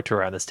kept Samori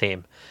Toure on this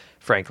team,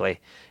 frankly.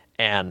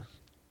 And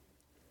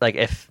like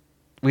if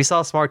we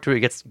saw Samori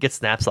Toure get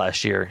snaps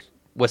last year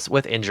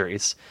with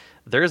injuries,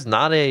 there's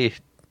not a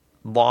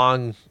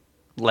long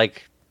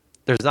list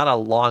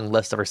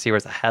of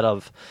receivers ahead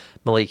of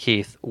Malik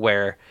Heath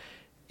where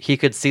he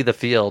could see the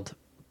field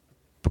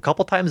a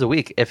couple times a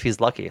week if he's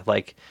lucky.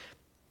 Like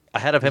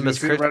ahead of him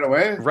is right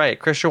away, right?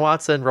 Christian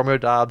Watson, Romeo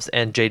Doubs,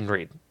 and Jaden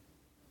Reed,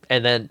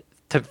 and then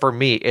for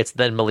me, it's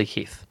then Malik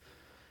Heath,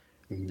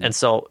 and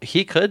so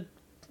he could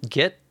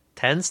get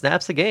 10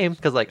 snaps a game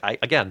because, like, I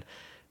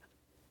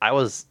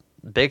was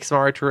big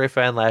Samori Toure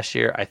fan last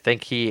year. I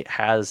think he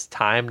has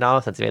time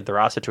now since he made the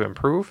roster to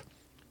improve,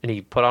 and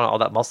he put on all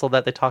that muscle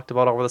that they talked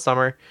about over the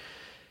summer.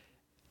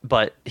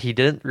 But he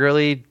didn't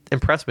really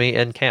impress me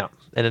in camp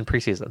and in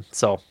preseason.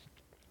 So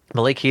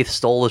Malik Heath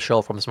stole the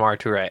show from Samori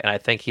Toure, and I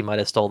think he might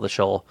have stole the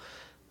show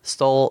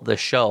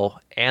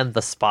and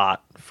the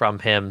spot from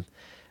him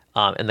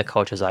in the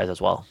coach's eyes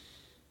as well.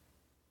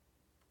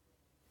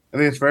 I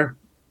think it's fair.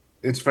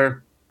 It's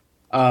fair.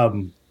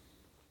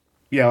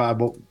 Yeah, I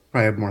will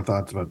probably have more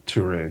thoughts about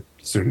Toure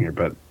soon here,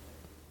 but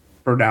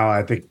for now,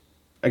 I think,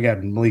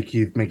 again, Malik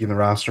Heath making the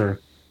roster,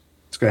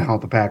 it's going to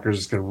help the Packers.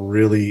 It's going to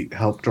really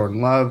help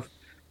Jordan Love.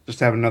 Just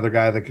have another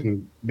guy that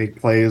can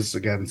make plays.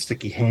 Again,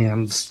 sticky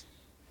hands.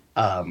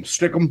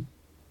 Stick 'em.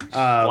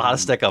 A lot of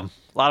stick 'em.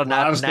 A lot of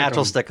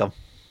natural stick 'em.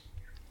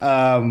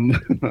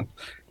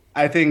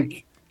 I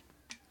think,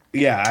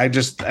 I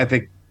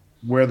think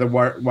where the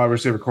wide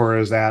receiver core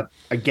is at,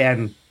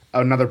 again,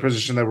 another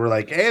position that we're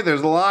like, hey,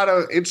 there's a lot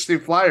of interesting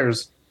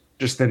flyers,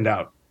 just thinned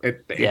out.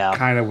 It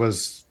kind of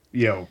was,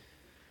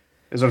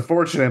 is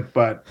unfortunate,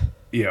 but,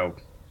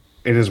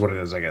 it is what it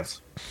is, I guess.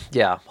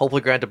 Yeah,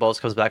 hopefully Grant DuBose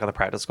comes back on the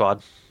practice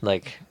squad.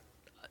 Like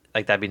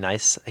that'd be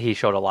nice. He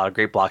showed a lot of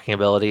great blocking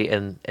ability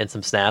in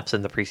some snaps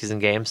in the preseason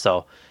game,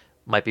 so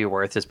might be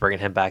worth just bringing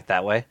him back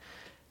that way.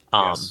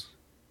 Yes.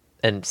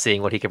 And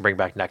seeing what he can bring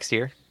back next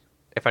year,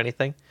 if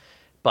anything.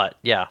 But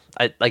yeah,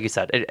 like you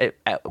said,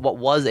 what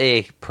was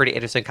a pretty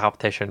interesting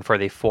competition for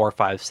the 4,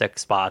 5,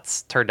 6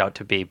 spots turned out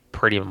to be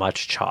pretty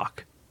much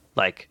chalk.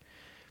 Like,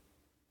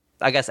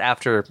 I guess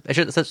after I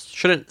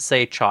shouldn't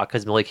say chalk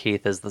because Malik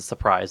Heath is the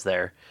surprise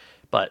there,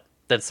 but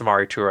then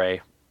Samori Toure,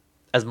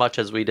 as much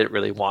as we didn't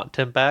really want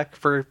him back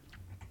for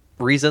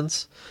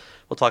reasons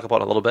we'll talk about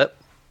in a little bit,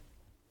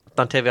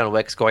 Dontavion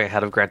Wicks going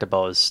ahead of Grant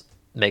DuBose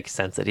makes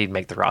sense that he'd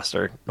make the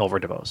roster over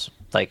DuBose.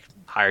 Like,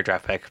 higher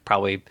draft pick,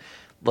 probably a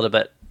little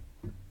bit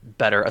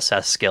better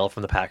assessed skill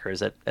from the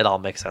Packers. It all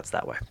makes sense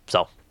that way.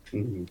 So,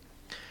 should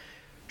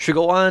we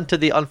go on to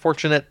the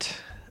unfortunate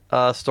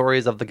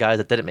stories of the guys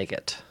that didn't make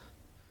it?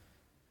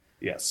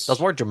 Yes. That was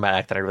more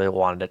dramatic than I really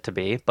wanted it to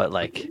be, but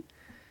like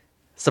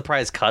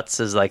surprise cuts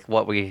is like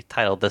what we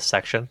titled this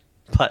section.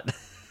 But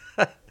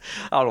I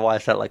don't know why I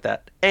said it like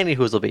that.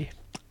 Anywho's will be.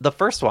 The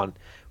first one,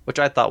 which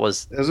I thought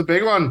was a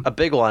big one. A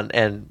big one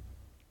and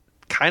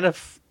kind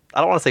of,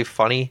 I don't want to say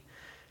funny,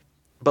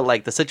 but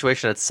like the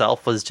situation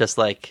itself was just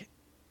like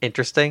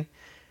interesting.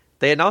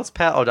 They announced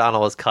Pat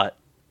O'Donnell was cut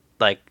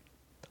like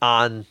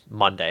on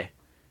Monday.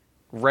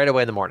 Right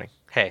away in the morning.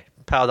 Hey,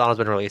 Pat O'Donnell's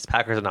been released.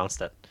 Packers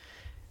announced it.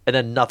 And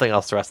then nothing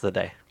else the rest of the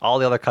day. All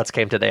the other cuts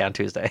came today on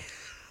Tuesday.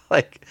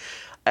 Like,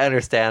 I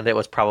understand it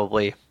was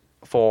probably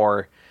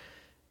for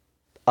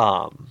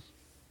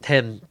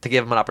him to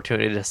give him an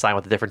opportunity to sign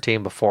with a different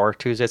team before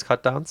Tuesday's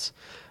cutdowns.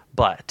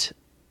 But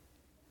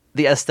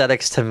the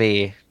aesthetics to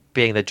me,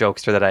 being the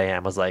jokester that I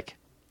am, was like,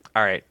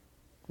 all right,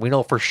 we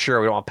know for sure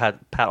we don't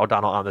want Pat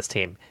O'Donnell on this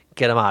team.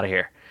 Get him out of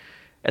here.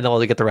 And then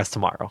we'll get the rest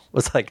tomorrow. It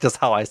was like just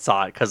how I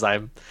saw it because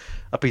I'm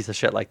a piece of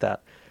shit like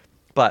that.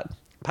 But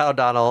Pat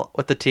O'Donnell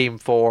with the team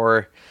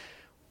for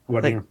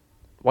 1 year.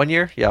 1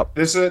 year? Yep.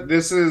 This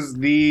is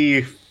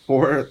the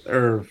 4th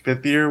or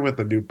 5th year with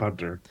a new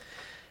punter.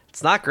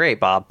 It's not great,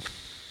 Bob.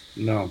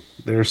 No,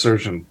 they're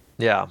searching.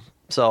 Yeah.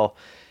 So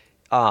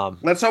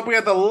let's hope we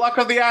have the luck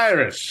of the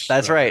Irish.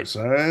 That's right.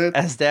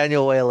 As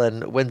Daniel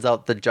Whalen wins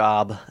out the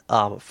job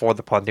for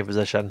the punting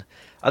position.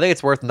 I think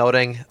it's worth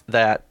noting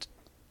that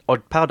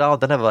Pat O'Donnell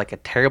didn't have like a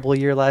terrible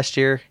year last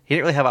year. He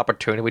didn't really have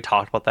opportunity. We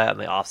talked about that in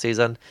the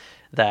offseason,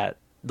 that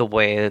the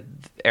way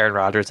Aaron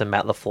Rodgers and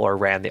Matt LaFleur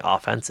ran the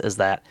offense is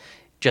that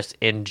just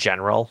in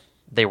general,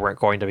 they weren't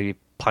going to be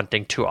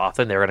punting too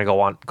often. They were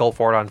going to go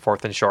for it on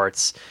 4th and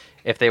shorts.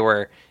 If they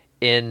were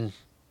in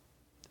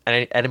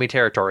enemy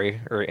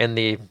territory or in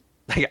the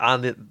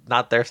on the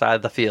not their side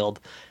of the field,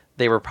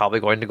 they were probably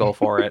going to go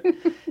for it.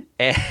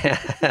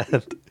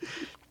 And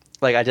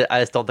like I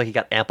just don't think he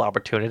got ample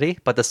opportunity.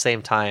 But at the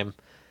same time,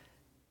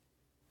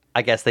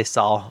 I guess they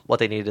saw what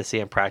they needed to see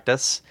in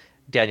practice.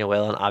 Daniel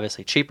Whalen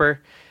obviously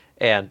cheaper,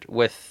 and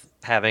with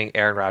having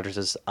Aaron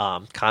Rodgers'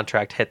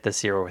 contract hit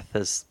this year with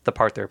the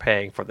part they're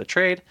paying for the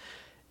trade,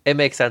 it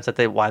makes sense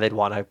that why they'd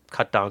want to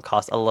cut down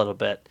costs a little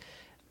bit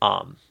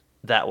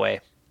that way.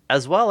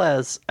 As well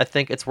as, I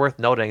think it's worth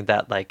noting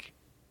that like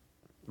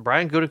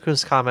Brian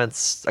Gutekunst's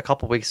comments a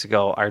couple weeks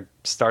ago are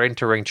starting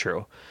to ring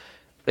true.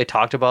 They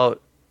talked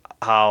about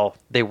how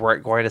they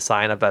weren't going to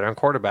sign a veteran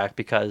quarterback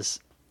because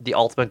the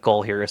ultimate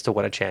goal here is to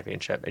win a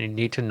championship, and you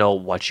need to know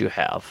what you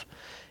have.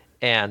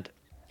 And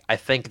I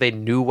think they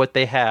knew what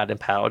they had in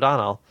Pat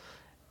O'Donnell,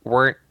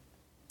 weren't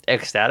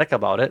ecstatic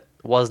about it,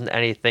 wasn't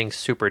anything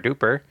super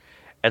duper,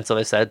 and so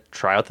they said,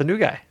 try out the new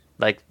guy.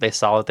 Like, they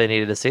saw what they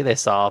needed to see. They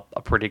saw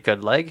a pretty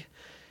good leg,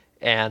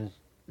 and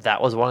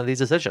that was one of these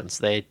decisions.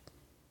 They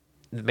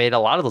made a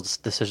lot of those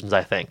decisions,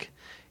 I think,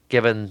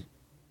 given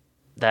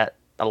that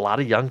a lot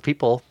of young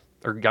people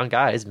or young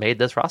guys made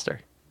this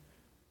roster.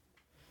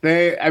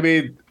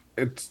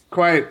 It's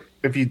quite,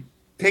 if you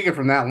take it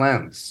from that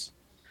lens,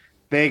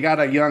 they got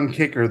a young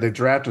kicker. They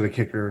drafted a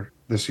kicker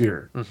this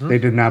year. Mm-hmm. They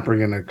did not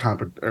bring in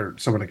or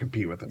someone to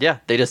compete with him. Yeah,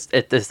 they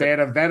had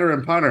a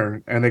veteran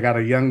punter, and they got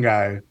a young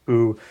guy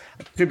who,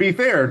 to be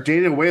fair,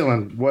 Daniel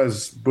Whalen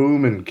was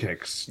booming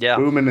kicks. Yeah,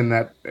 booming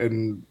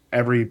in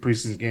every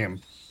preseason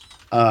game,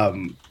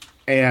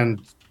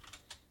 and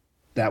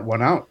that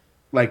won out.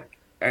 Like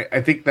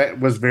I think that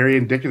was very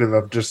indicative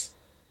of just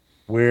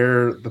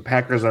where the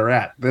Packers are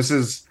at. This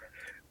is,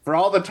 for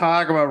all the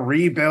talk about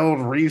rebuild,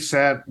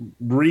 reset,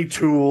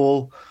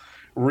 retool,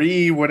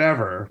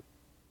 whatever,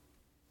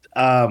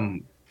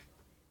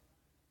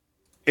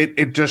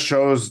 it just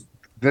shows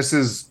this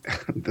is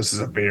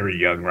a very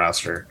young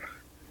roster.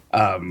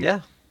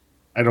 Yeah.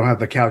 I don't have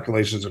the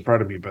calculations in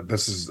front of me, but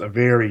this is a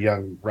very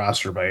young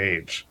roster by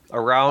age.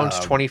 Around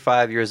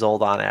 25 years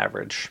old on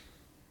average.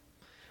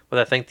 With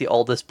I think the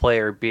oldest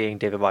player being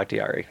David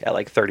Bakhtiari at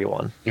like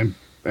 31. And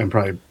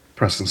probably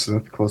Preston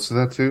Smith close to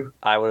that too.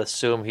 I would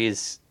assume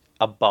he's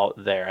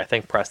about there. I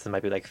think Preston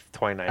might be like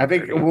 29. I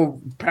think 30.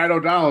 Pat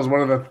O'Donnell is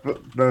one of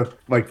the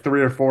like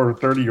 3 or 4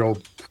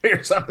 30-year-old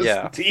players on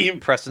this team.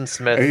 Preston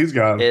Smith he's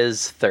gone.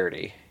 Is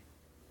 30.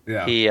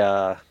 Yeah. He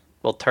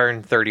will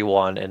turn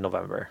 31 in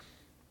November.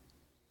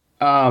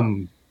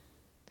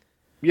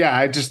 Yeah,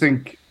 I just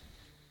think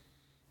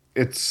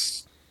it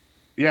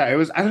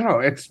was, I don't know,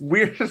 it's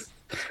weird.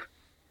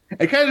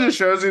 It kind of just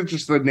shows you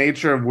just the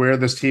nature of where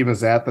this team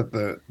is at, that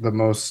the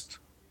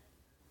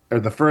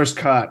first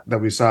cut that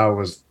we saw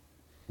was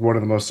one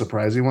of the most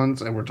surprising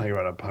ones, and we're talking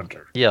about a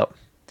punter. Yep.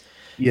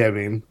 Yeah, I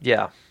mean.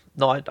 Yeah.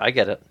 No, I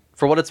get it.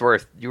 For what it's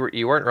worth,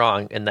 you weren't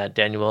wrong in that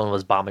Daniel Whalen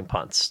was bombing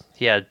punts.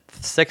 He had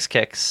 6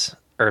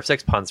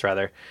 punts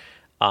rather,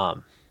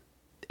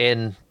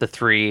 in the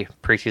 3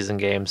 preseason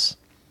games.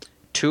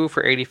 2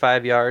 for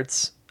 85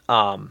 yards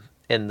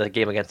in the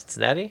game against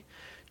Cincinnati.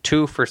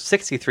 2 for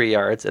 63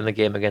 yards in the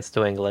game against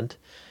New England.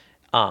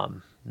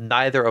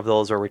 Neither of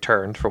those were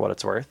returned, for what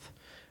it's worth.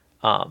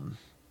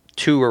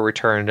 2 were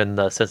returned in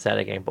the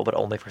Cincinnati game, but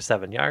only for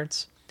 7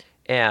 yards.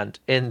 And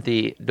in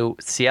the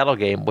Seattle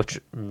game, which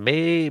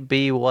may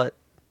be what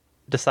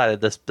decided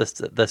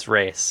this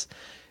race,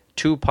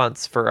 2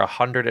 punts for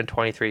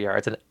 123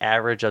 yards, an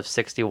average of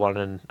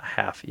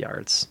 61.5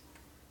 yards.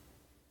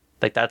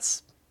 Like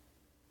that's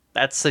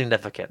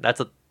significant.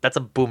 That's a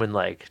booming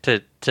leg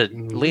to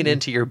lean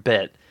into your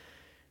bit.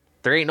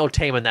 There ain't no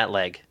taming that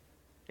leg.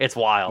 It's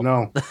wild.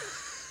 No,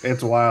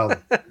 it's wild.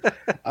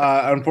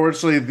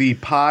 Unfortunately, the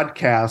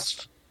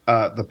podcast,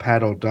 the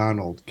Pat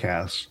O'Donnell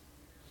cast,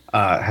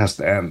 has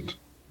to end.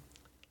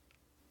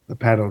 The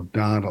Pat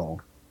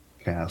O'Donnell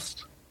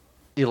cast.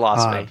 You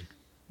lost me.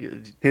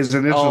 His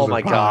initials. Oh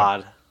my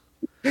god.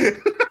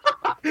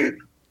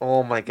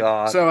 Oh my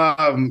god. So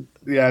I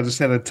just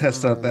had to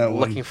test out that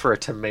one. Looking for a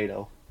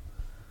tomato.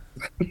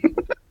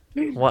 What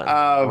in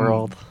the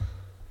world?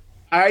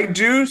 I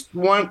do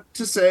want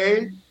to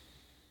say,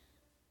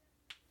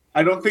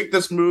 I don't think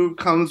this move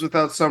comes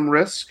without some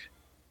risk.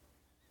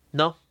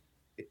 No.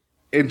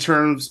 In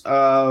terms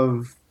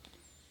of,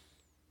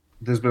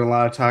 there's been a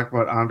lot of talk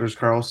about Anders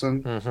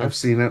Carlson. Mm-hmm. I've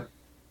seen it.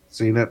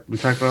 We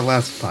talked about it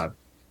last pod.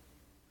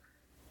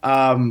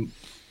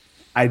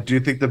 I do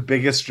think the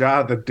biggest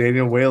job that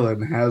Daniel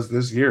Whalen has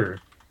this year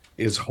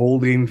is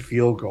holding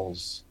field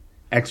goals,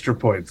 extra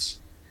points.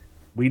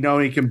 We know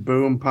he can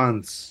boom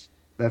punts.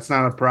 That's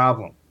not a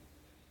problem.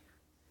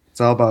 It's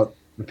all about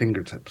the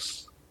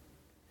fingertips.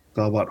 It's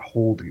all about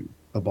holding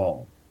the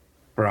ball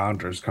for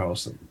Anders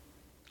Carlson.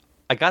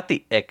 I got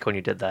the ick when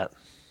you did that.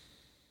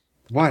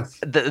 What?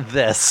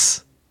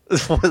 This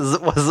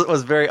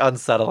was very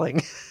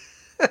unsettling.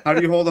 How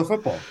do you hold a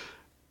football?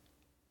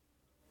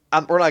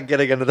 We're not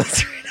getting into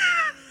this right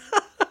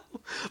now.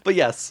 But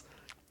yes,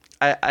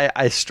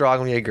 I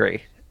strongly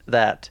agree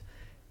that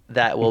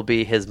will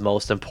be his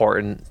most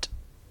important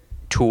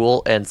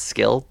tool and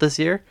skill this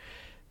year.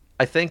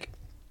 I think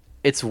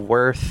it's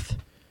worth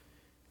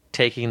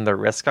taking the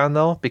risk on,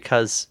 though,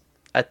 because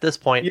at this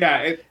point,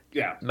 Matt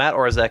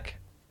Orzech,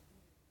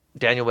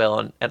 Daniel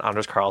Whalen, and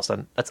Anders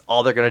Carlson, that's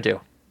all they're going to do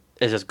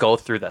is just go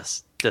through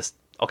this. Just,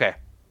 okay,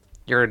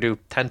 you're going to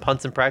do 10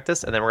 punts in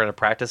practice, and then we're going to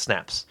practice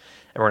snaps,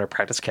 and we're going to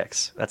practice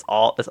kicks. That's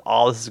all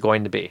this is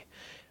going to be.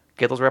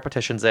 Get those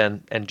repetitions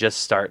in and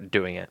just start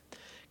doing it,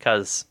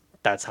 because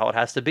that's how it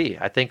has to be.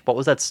 I think, what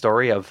was that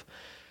story of,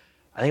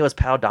 I think it was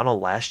Pat O'Donnell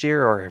last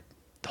year, or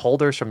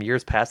holders from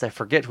years past, I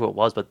forget who it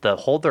was, but the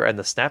holder and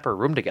the snapper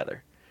room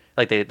together.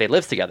 Like, they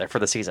lived together for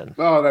the season.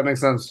 Oh, that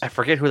makes sense. I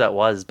forget who that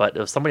was, but it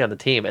was somebody on the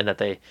team, and that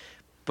they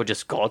would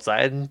just go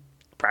outside and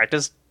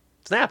practice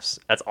snaps.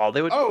 That's all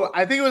they would do. Oh,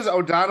 I think it was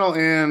O'Donnell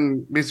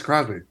and Mason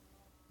Crosby.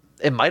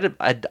 It might have,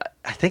 I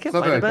think it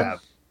Something might have like been. that.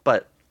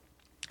 But,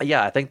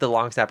 yeah, I think the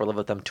long snapper lived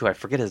with them, too. I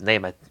forget his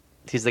name.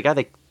 He's the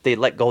guy they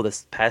let go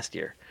this past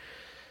year.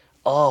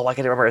 Oh, I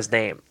can't remember his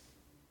name.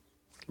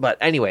 But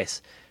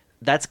anyways,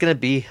 that's going to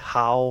be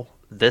how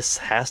this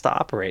has to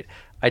operate.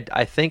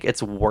 I think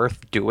it's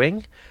worth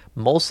doing,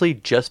 mostly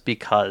just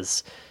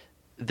because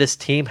this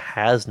team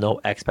has no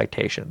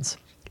expectations.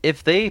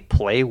 If they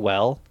play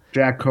well...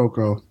 Jack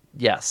Coco.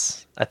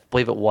 Yes. I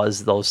believe it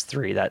was those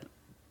three that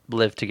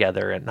lived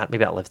together, and maybe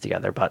not lived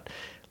together, but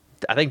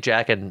I think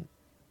Jack and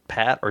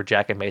Pat or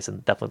Jack and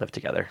Mason definitely lived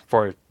together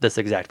for this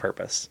exact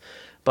purpose.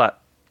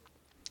 But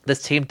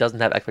this team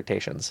doesn't have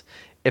expectations.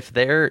 If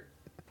they're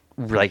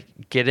like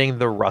getting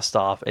the rust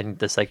off and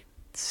just like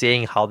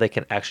seeing how they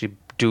can actually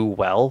do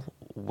well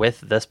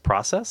with this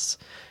process,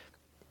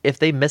 if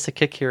they miss a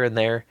kick here and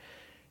there,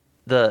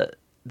 the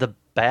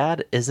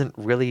bad isn't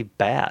really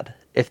bad.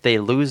 If they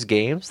lose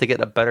games, they get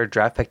a better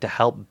draft pick to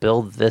help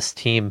build this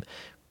team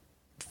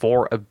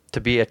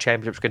to be a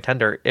championship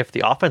contender if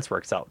the offense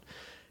works out.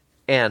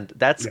 And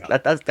that's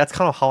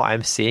kind of how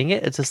I'm seeing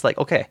it. It's just like,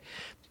 okay,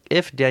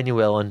 if Daniel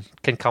Whalen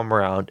can come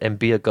around and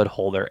be a good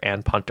holder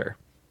and punter,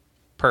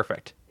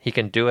 perfect. He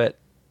can do it.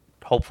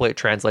 Hopefully it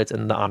translates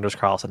into Anders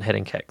Carlson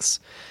hitting kicks.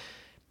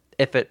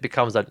 If it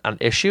becomes an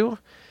issue,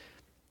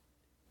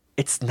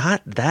 it's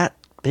not that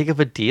big of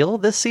a deal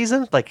this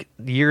season. Like,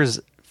 years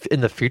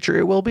in the future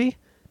it will be,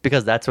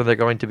 because that's when they're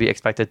going to be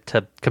expected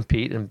to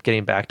compete and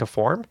getting back to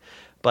form.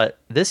 But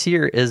this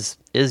year is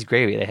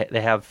gravy.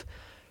 They have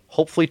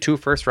hopefully 2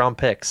 first-round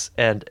picks,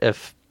 and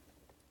if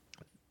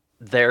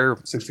they're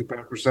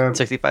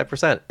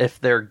 65%, if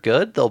they're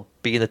good, they'll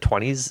be in the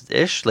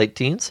 20s-ish, late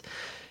teens.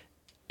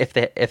 If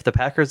the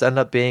Packers end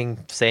up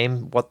being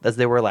same as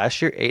they were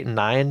last year, 8 and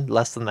 9,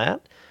 less than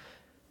that,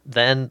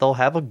 then they'll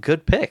have a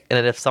good pick.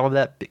 And if some of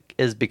that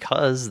is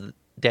because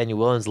Daniel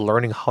Williams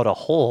learning how to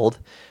hold,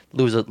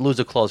 lose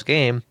a close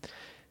game,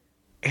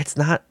 it's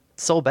not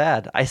so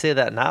bad. I say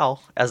that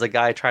now as a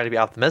guy trying to be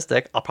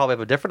optimistic. I'll probably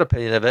have a different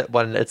opinion of it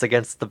when it's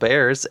against the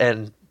Bears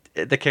and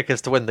the kick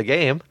is to win the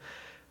game.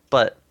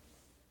 But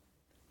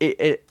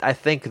I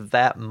think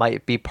that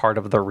might be part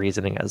of the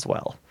reasoning as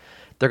well.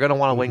 They're going to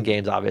want to win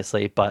games,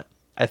 obviously, but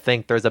I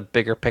think there's a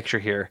bigger picture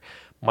here,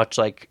 much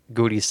like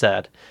Goody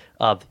said,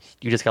 of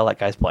you just got to let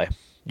guys play.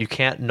 You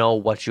can't know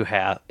what you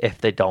have if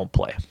they don't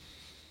play.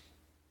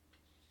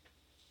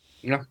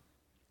 Yeah.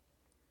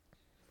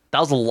 That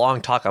was a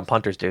long talk on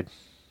punters, dude.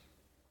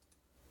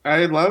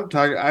 I love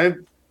talking.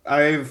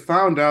 I've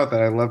found out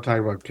that I love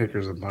talking about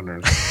kickers and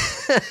punters.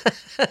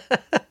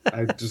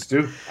 I just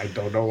do. I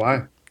don't know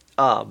why.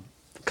 A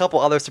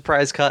couple other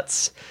surprise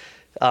cuts.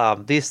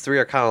 These three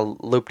are kind of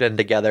looped in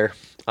together.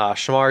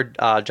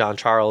 Shamar, John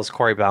Charles,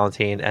 Corey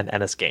Ballantine, and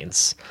Ennis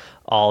Gaines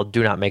all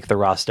do not make the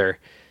roster.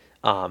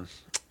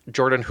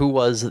 Jordan, who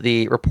was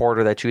the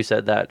reporter that you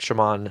said that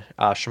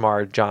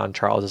Shamar, John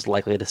Charles is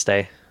likely to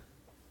stay?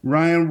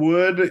 Ryan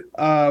Wood,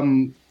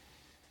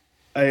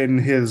 in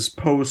his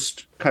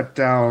post cut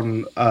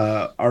down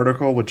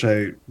article, which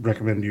I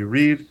recommend you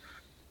read,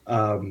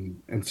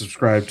 and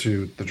subscribe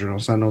to the Journal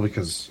Sentinel,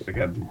 because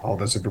again, all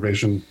this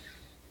information,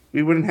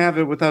 we wouldn't have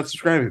it without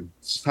subscribing.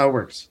 That's how it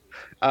works.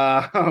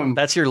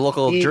 That's your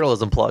local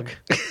journalism plug.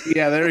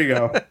 Yeah, there you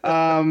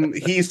go.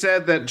 He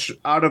said that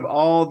out of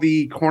all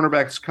the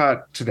cornerbacks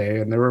cut today,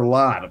 and there were a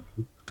lot of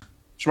them,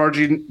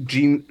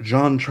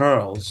 John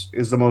Charles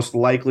is the most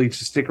likely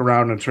to stick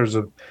around in terms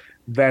of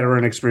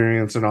veteran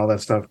experience and all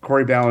that stuff.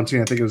 Corey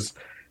Ballantine, I think, is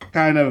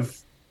kind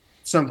of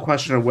some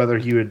question of whether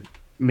he would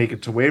make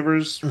it to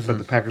waivers, but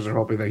the Packers are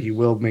hoping that he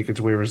will make it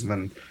to waivers and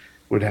then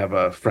would have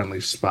a friendly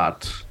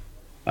spot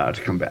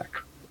to come back.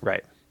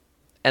 Right.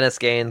 Ennis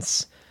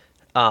Gaines,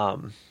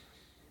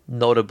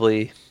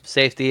 notably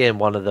safety and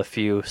one of the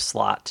few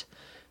slot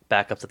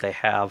backups that they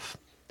have,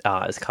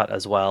 is cut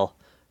as well.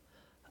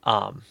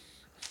 Do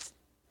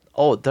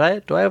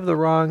I have the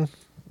wrong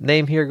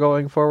name here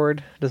going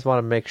forward? Just want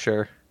to make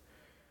sure.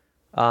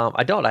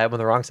 I don't. I have him in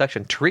the wrong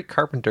section. Tariq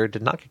Carpenter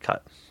did not get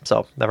cut,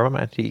 so never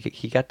mind.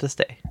 He got to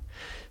stay.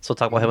 So we'll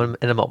talk about him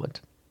in a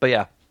moment. But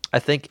yeah, I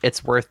think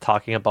it's worth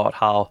talking about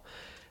how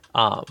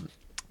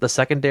the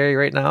secondary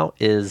right now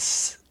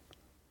is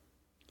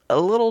a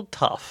little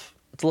tough.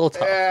 It's a little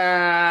tough.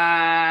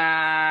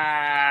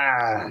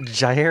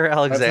 Jair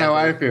Alexander. That's how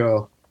I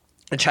feel.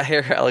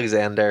 Jair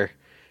Alexander,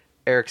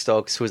 Eric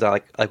Stokes, who's on,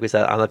 like we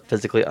said, on the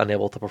physically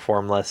unable to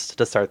perform list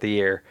to start the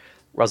year.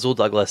 Rasul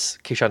Douglas,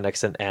 Keyshawn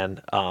Nixon,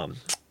 and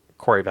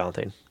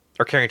Carrington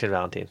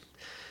Valentine.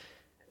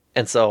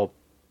 And so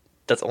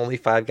that's only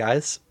 5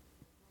 guys.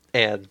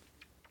 And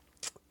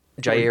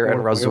Jair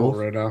and Rasul,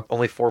 right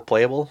only 4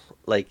 playable.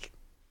 Like,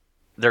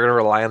 they're going to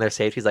rely on their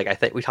safeties. Like, I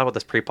think we talked about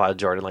this pre-pod,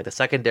 Jordan. Like, the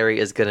secondary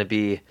is going to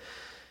be,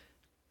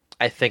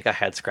 I think, a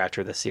head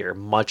scratcher this year,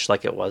 much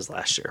like it was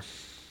last year.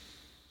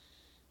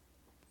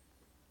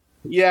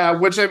 Yeah,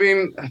 which, I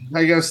mean,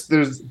 I guess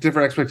there's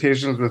different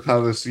expectations with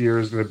how this year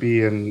is going to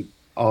be and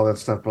all that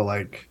stuff, but,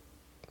 like,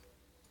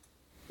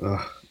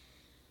 I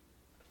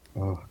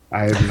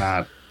am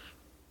not,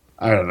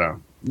 I don't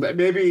know.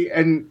 Maybe,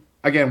 and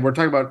again, we're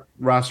talking about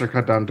roster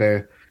cut down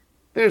day.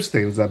 There's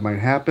things that might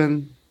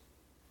happen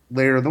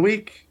later in the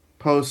week,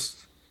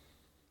 post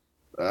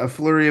a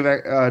flurry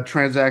of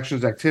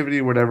transactions,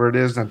 activity, whatever it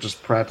is, not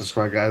just practice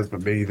squad guys,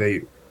 but maybe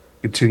they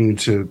continue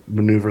to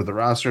maneuver the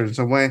roster in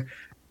some way.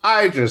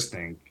 I just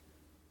think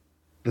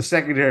the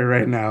secondary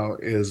right now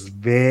is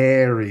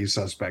very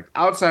suspect.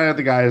 Outside of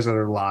the guys that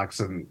are locks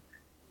and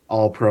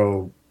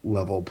all-pro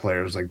level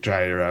players like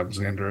Jair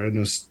Alexander and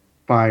this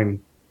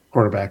fine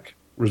quarterback,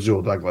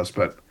 Rasul Douglas,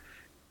 but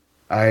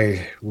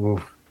it's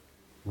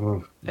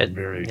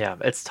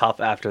tough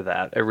after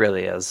that. It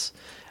really is.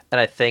 And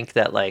I think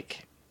that,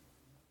 like,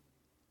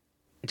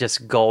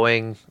 just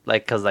going,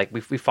 like, because, like,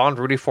 we found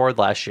Rudy Ford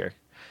last year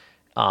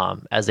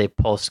as a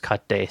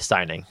post-cut day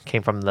signing.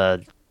 Came from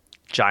the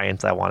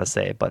Giants, I want to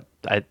say, but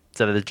I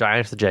said the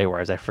Giants, the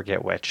Jaguars, I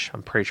forget which.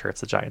 I'm pretty sure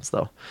it's the Giants,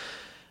 though.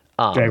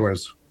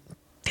 Jaguars.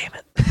 Damn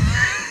it.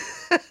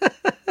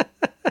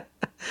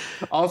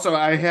 Also,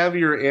 I have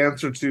your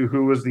answer to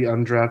who was the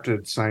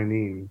undrafted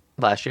signee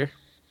last year.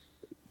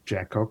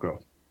 Jack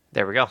Coco.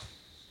 There we go.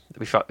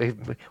 We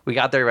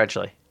got there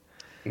eventually.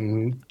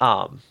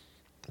 Mm-hmm.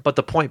 But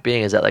the point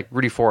being is that, like,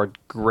 Rudy Ford,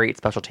 great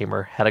special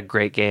teamer, had a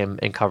great game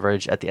in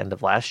coverage at the end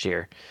of last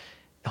year.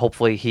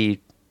 Hopefully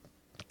he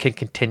can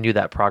continue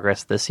that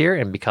progress this year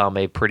and become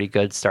a pretty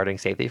good starting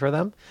safety for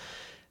them.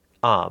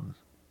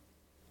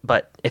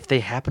 But if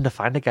they happen to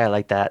find a guy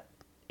like that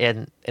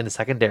in the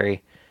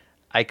secondary,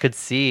 I could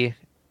see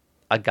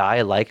a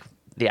guy like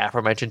the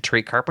aforementioned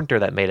Tariq Carpenter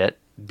that made it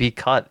be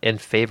cut in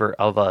favor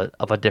of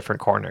a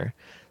different corner.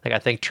 Like, I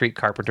think Tariq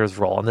Carpenter's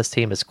role on this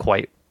team is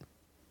quite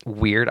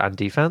weird on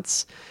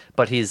defense,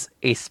 but he's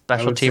a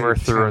special teamer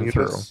through and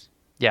through.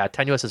 Yeah,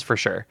 tenuous is for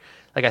sure.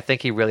 Like, I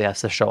think he really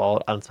has to show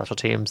out on special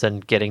teams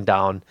and getting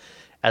down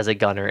as a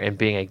gunner and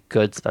being a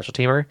good special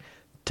teamer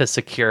to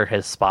secure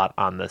his spot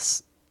on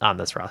this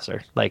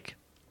roster. Like,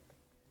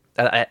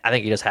 I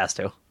think he just has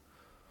to.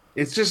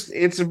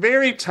 It's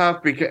very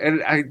tough because,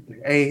 and I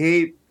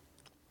hate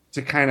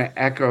to kind of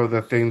echo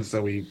the things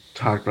that we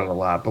talked about a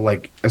lot, but,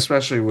 like,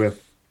 especially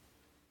with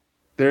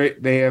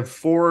they have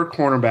 4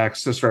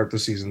 cornerbacks to start the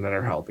season that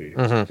are healthy.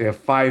 Mm-hmm. They have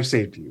 5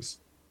 safeties,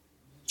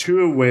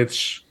 2 of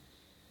which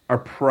are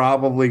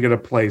probably going to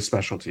play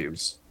special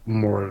teams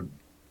more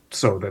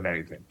so than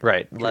anything.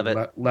 Right.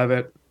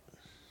 Levitt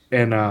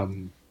and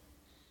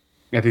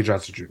Anthony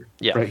Johnson Jr.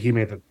 Yeah. Right. He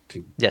made the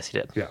team. Yes, he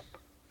did.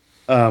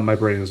 Yeah. My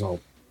brain is all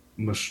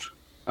mushed.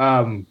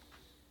 And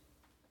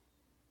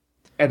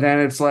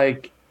then it's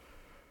like,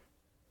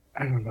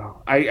 I don't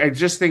know. I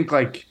just think,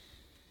 like,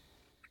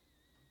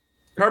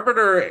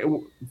 Carpenter,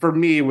 for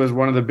me, was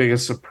one of the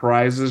biggest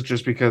surprises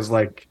just because,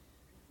 like,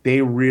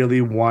 they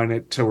really want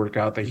it to work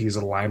out that he's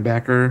a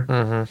linebacker.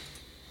 Mm-hmm.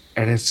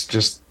 And it's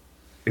just,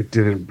 it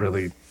didn't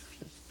really.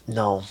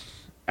 No.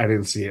 I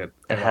didn't see it.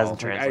 It hasn't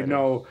translated.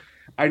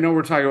 I know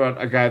we're talking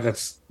about a guy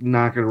that's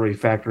not going to really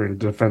factor in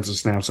defensive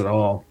snaps at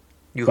all.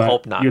 You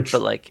hope not,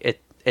 but, like,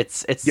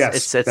 it's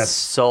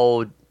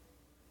so,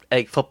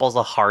 like, football's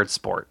a hard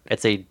sport.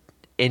 It's a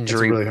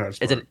injury. It's a really hard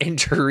sport. It's an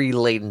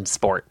injury-laden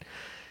sport.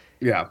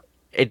 Yeah.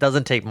 It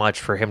doesn't take much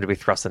for him to be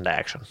thrust into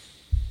action.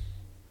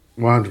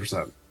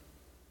 100%.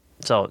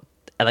 So,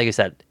 and like you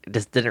said,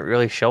 this didn't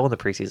really show in the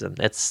preseason.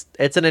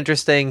 It's an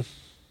interesting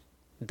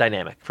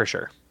dynamic for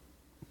sure.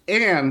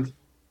 And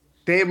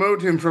they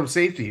moved him from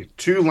safety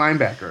to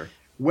linebacker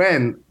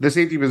when the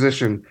safety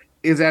position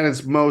is at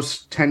its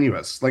most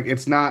tenuous. Like,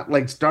 it's not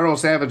like Darnell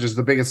Savage is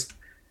the biggest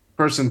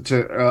person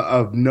to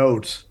of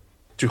note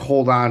to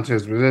hold on to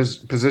his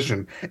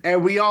position.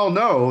 And we all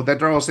know that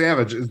Darnell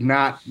Savage is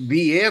not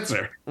the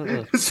answer.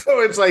 Mm-hmm.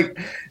 So it's like,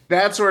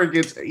 that's where it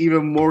gets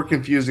even more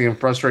confusing and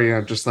frustrating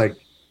on just, like,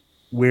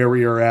 where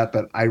we are at,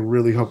 that I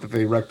really hope that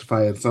they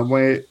rectify in some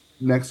way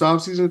next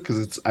offseason,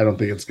 because I don't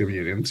think it's going to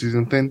be an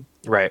in-season thing.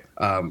 Right.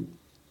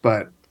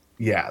 But,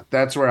 yeah,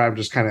 that's where I'm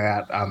just kind of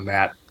at on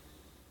that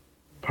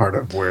part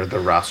of where the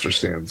roster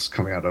stands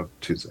coming out of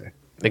Tuesday.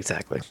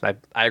 Exactly.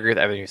 I agree with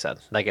everything you said.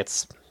 Like,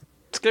 it's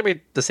going to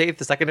be the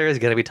secondary is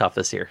going to be tough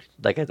this year.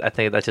 Like, I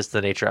think that's just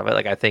the nature of it.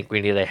 Like, I think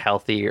we need a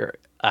healthy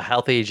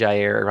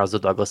Jair and Rasul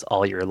Douglas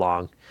all year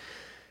long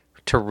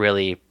to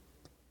really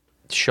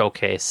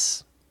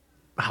showcase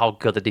how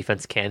good the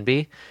defense can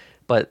be,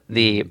 but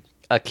the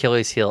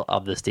Achilles heel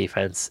of this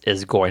defense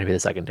is going to be the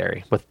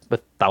secondary,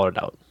 without a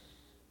doubt.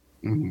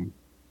 Mm-hmm.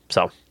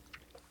 So,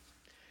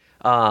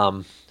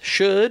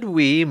 should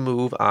we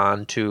move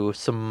on to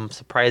some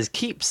surprise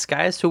keeps,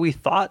 guys who we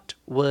thought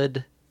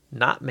would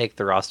not make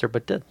the roster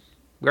but did?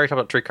 We already talked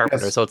about Trey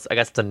Carpenter, so I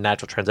guess it's a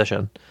natural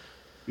transition.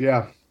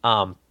 Yeah.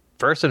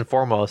 First and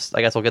foremost,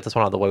 I guess we'll get this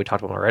one out of the way. We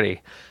talked about him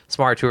already.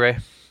 Samori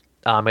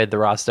Toure made the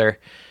roster.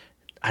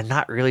 I'm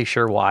not really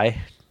sure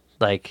why.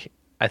 Like,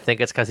 I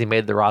think it's because he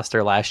made the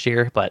roster last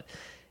year, but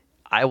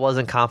I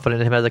wasn't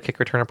confident in him as a kick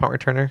returner, punt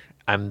returner.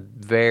 I'm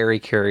very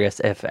curious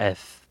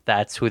if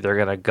that's who they're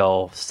gonna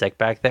go stick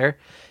back there,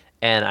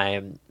 and I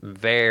am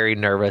very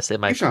nervous. It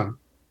might. Keyshawn.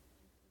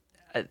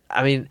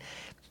 I mean,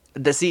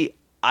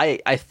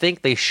 I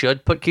think they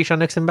should put Keyshawn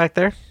Nixon back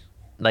there,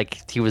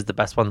 like he was the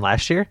best one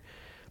last year,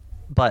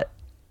 but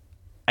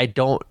I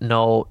don't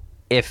know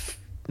if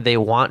they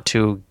want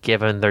to,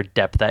 given their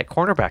depth at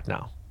cornerback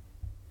now.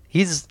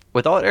 He's,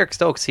 without Eric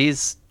Stokes,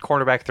 he's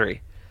cornerback 3.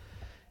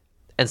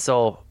 And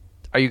so,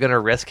 are you going to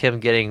risk him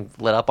getting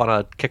lit up on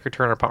a kick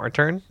return or punt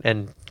return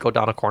and go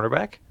down a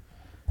cornerback?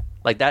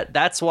 Like,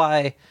 that's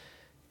why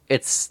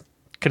it's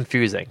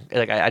confusing.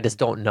 Like, I just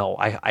don't know.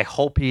 I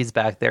hope he's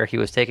back there. He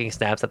was taking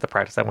snaps at the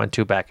practice I went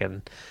to back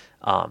in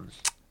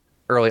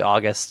early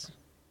August.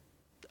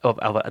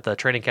 At the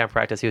training camp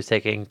practice, he was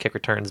taking kick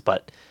returns,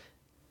 but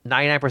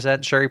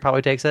 99% sure he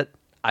probably takes it.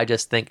 I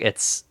just think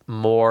it's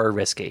more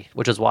risky,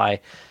 which is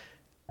why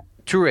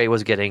Toure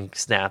was getting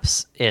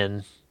snaps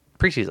in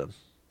preseason.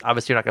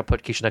 Obviously, you're not going to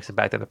put Keyshawn Nixon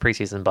back there in the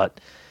preseason,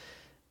 but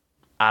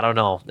I don't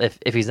know.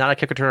 If he's not a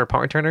kick returner or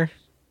punt returner,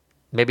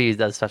 maybe he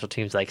does special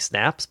teams like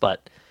snaps,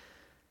 but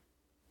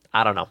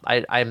I don't know.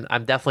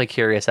 I'm definitely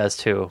curious as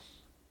to,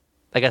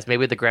 I guess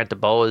maybe the Grant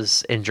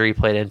DeBose injury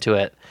played into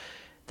it.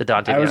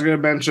 I was going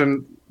to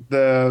mention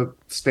the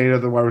state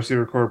of the wide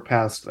receiver core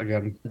past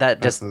again. I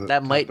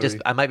might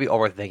be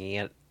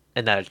overthinking it,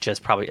 and that it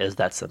just probably is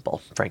that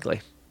simple,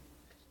 frankly.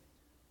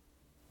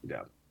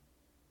 Yeah.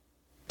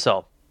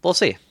 So we'll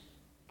see.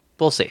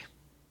 We'll see.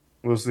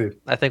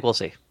 I think we'll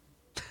see.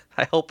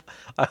 I hope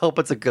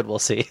it's a good we'll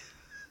see.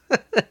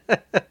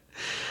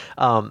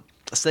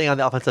 Staying on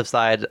the offensive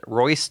side,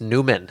 Royce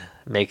Newman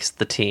makes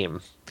the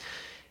team.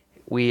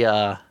 We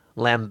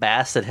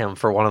lambasted him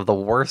for one of the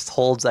worst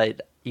holds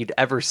you'd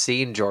ever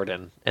seen,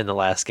 Jordan, in the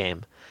last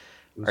game.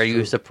 Are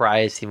you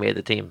surprised he made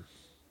the team?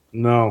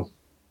 No.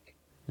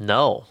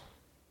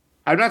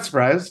 I'm not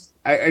surprised.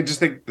 I just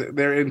think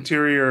their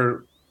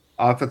interior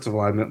offensive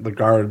line, the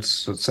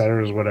guards,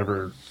 centers,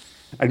 whatever.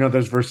 I know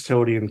there's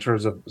versatility in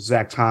terms of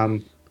Zach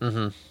Tom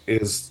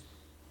is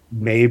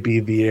maybe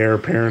the heir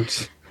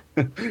apparent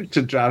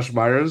to Josh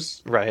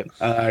Myers. Right.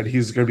 And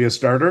he's going to be a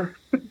starter.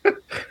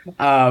 We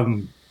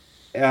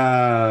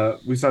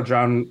saw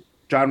John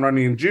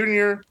Runyon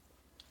Jr.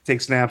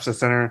 take snaps at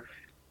center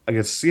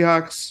against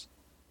Seahawks.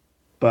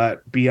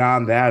 But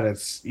beyond that,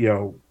 it's, they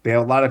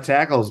have a lot of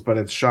tackles, but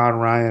it's Sean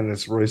Ryan,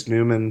 it's Royce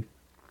Newman,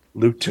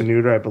 Luke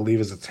Tenuta, I believe,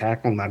 is a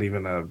tackle, not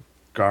even a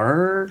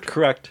guard.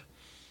 Correct.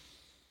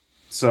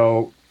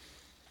 So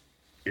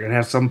you're gonna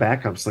have some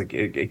backups. Like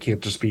it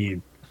can't just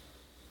be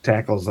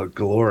tackles like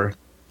galore.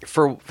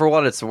 For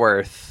what it's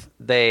worth,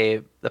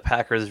 the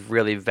Packers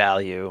really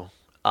value,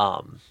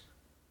 I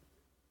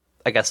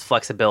guess,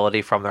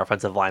 flexibility from their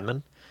offensive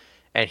lineman,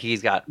 and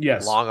he's got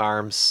long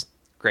arms.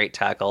 Great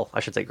tackle. I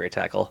should say great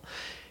tackle.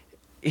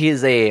 He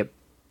is a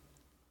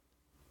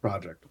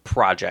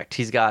project.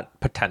 He's got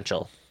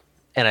potential.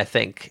 And I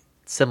think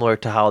similar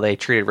to how they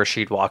treated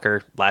Rasheed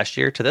Walker last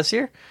year to this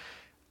year,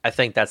 I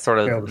think that's sort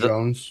of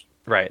Jones.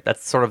 Right.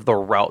 That's sort of the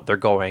route they're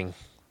going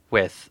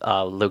with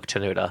Luke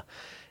Tenuta.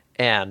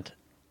 And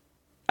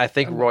I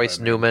think Royce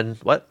Newman,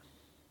 what?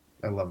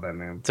 I love that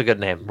name. It's a good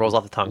name. Rolls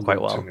off the tongue quite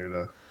well.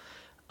 Tenuta.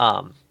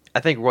 I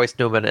think Royce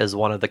Newman is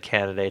one of the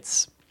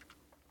candidates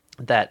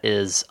that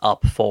is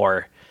up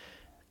for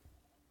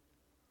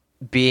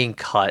being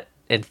cut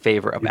in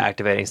favor of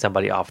activating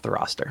somebody off the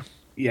roster.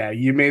 Yeah,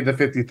 you made the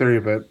 53,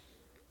 but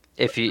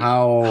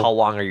how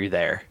long are you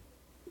there?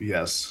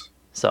 Yes.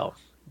 So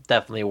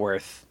definitely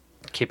worth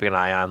keeping an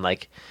eye on.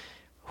 Like,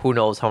 who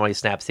knows how many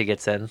snaps he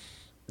gets in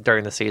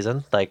during the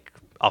season? Like,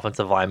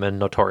 offensive linemen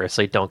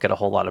notoriously don't get a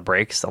whole lot of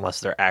breaks unless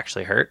they're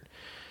actually hurt.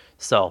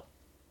 So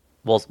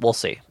we'll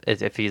see.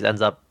 If he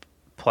ends up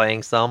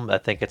playing some, I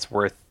think it's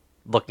worth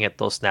looking at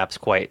those snaps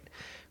quite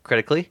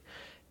critically.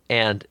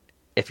 And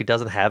if he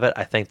doesn't have it,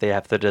 I think they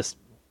have to just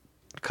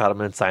cut him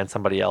and sign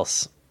somebody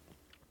else.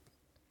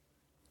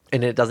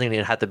 And it doesn't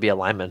even have to be a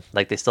lineman.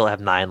 Like, they still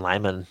have 9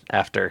 linemen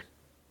after.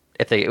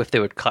 If they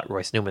would cut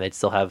Royce Newman, they'd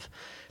still have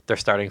their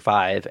starting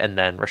 5, and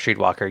then Rasheed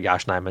Walker,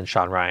 Yosh Nijman,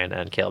 Sean Ryan,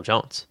 and Caleb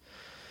Jones.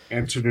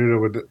 And Tenuta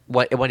would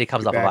when he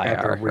comes off of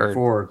IR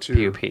or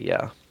PUP,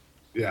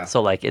 yeah.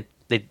 So like at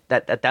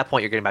that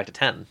point, you're getting back to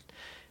 10.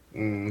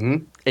 Mm-hmm.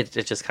 It's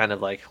just kind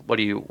of like, what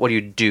do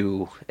you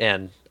do?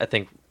 And I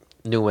think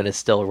Newman is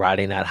still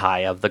riding that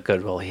high of the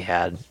goodwill he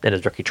had in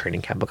his rookie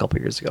training camp a couple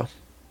years ago.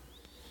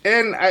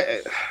 And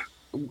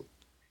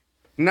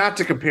not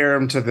to compare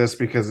him to this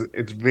because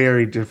it's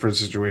very different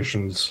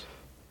situations,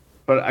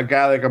 but a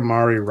guy like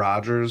Amari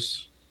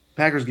Rogers,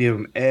 Packers gave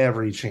him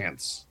every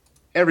chance.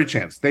 Every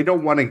chance. They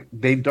don't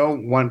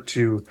want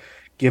to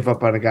give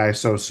up on a guy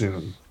so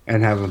soon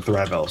and have him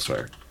thrive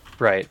elsewhere.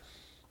 Right.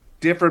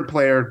 Different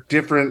player,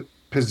 different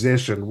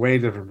position, way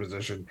different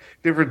position,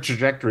 different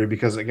trajectory.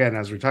 Because again,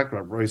 as we talked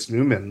about, Royce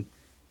Newman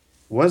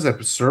was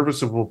a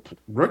serviceable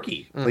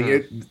rookie.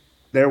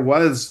 There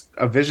was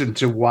a vision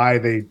to why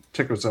they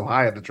took him so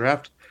high at the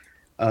draft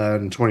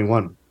in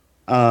 21.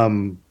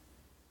 And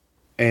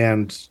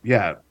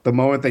yeah, the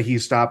moment that he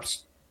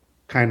stops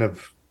kind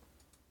of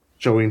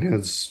showing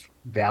his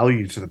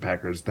value to the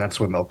Packers, that's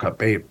when they'll cut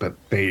bait. But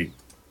they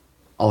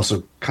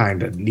also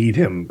kind of need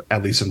him,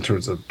 at least in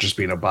terms of just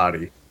being a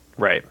body.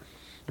 Right,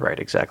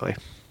 exactly.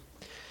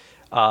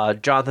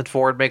 Jonathan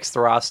Ford makes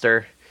the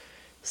roster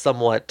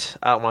somewhat,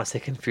 I don't want to say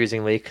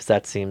confusingly, because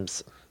that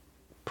seems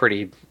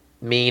pretty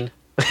mean.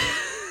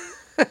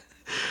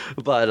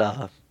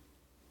 But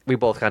we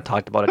both kind of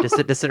talked about it. Just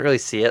didn't really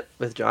see it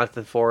with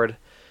Jonathan Ford.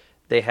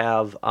 They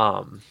have,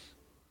 I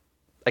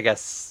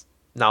guess,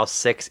 now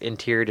 6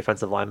 interior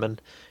defensive linemen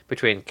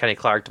between Kenny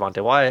Clark,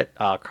 Devontae Wyatt,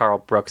 Carl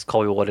Brooks,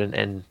 Colby Wooden,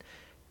 and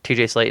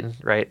TJ Slayton,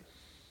 right?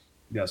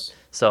 Yes.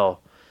 So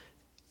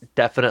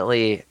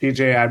definitely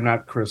TJ, I'm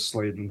not Chris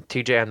Slayton.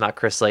 TJ, I'm not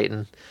Chris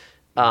Slayton.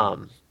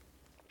 I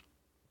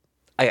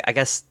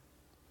guess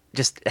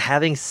just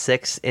having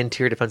 6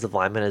 interior defensive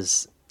linemen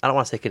is, I don't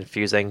want to say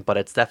confusing, but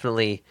it's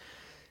definitely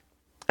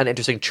an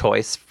interesting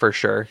choice for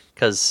sure,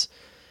 because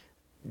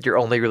you're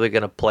only really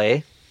going to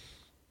play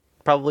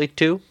probably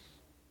 2,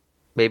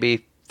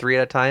 maybe 3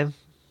 at a time,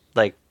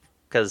 like,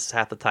 because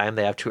half the time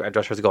they have 2 edge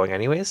rushers going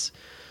anyways.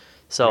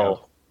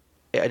 So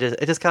it's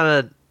just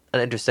kind of an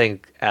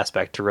interesting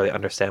aspect to really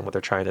understand what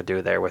they're trying to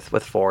do there with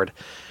Ford.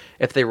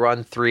 If they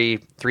run three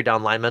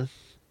down linemen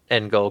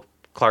and go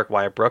Clark,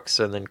 Wyatt, Brooks,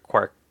 and then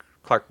Clark,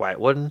 Wyatt,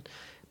 Wooden,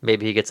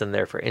 maybe he gets in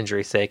there for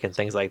injury's sake and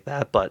things like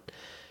that. But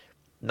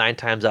 9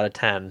 times out of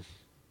 10,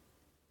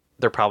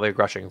 they're probably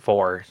rushing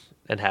 4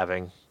 and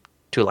having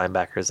 2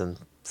 linebackers and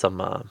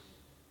some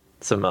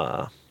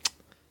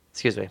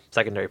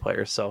secondary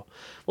players. So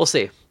we'll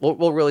see.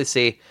 We'll really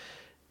see.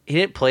 He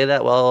didn't play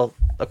that well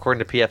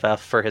according to PFF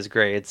for his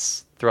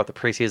grades throughout the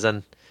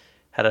preseason.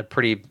 Had a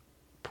pretty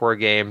poor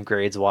game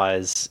grades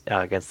wise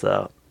against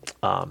the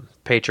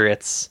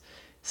Patriots.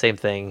 Same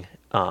thing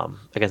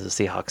against the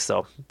Seahawks.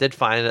 So did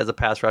fine as a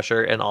pass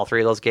rusher in all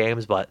 3 of those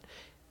games, but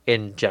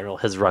in general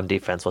his run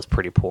defense was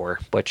pretty poor,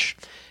 which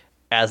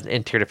as an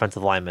interior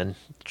defensive lineman,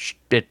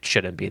 it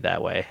shouldn't be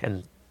that way.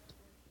 And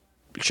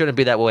it shouldn't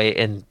be that way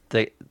in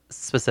the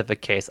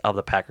specific case of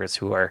the Packers,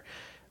 who are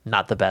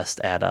not the best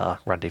at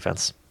run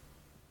defense.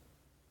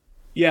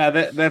 Yeah,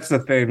 that's the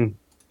thing.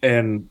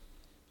 And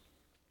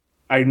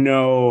I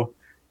know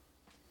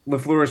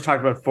LaFleur has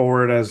talked about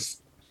Ford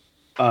as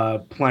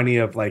plenty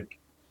of, like,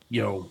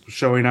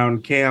 showing out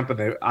in camp, and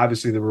they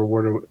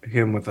rewarded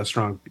him with a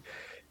strong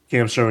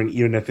camp showing,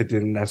 even if it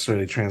didn't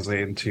necessarily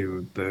translate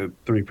into the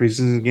 3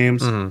 preseason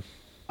games.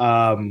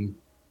 Mm-hmm.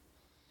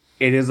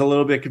 It is a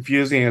little bit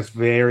confusing. It's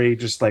very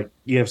just like,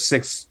 you have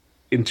 6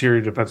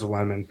 interior defensive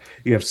linemen,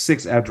 you have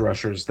 6 edge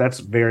rushers. That's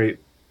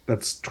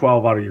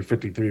 12 out of your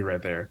 53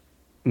 right there.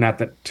 Not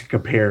that to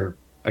compare,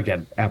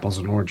 again, apples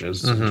and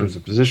oranges in terms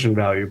of position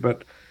value,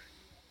 but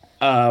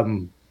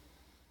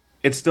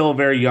it's still a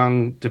very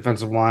young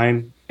defensive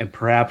line, and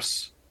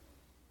perhaps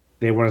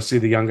they want to see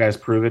the young guys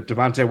prove it.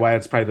 Devontae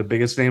Wyatt's probably the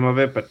biggest name of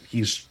it, but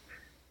he's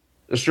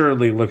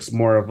assuredly looks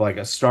more of like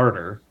a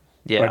starter.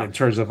 Yeah. But in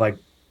terms of like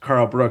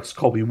Carl Brooks,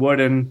 Colby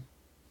Wooden,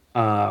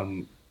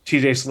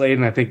 TJ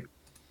Slayton, I think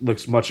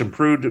looks much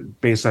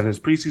improved based on his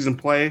preseason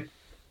play,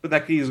 but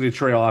that could easily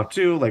trail off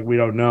too. Like, we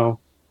don't know.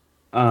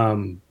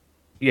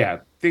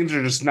 Things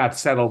are just not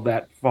settled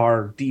that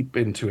far deep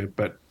into it,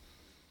 but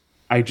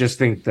I just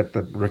think that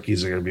the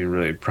rookies are going to be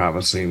really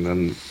promising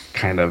and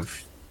kind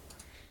of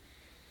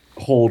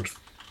hold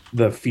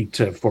the feet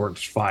to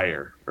Ford's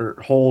fire, or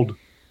hold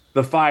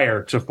the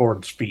fire to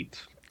Ford's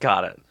feet.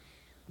 Got it.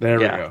 There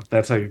we go.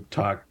 That's how you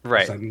talk.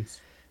 Right.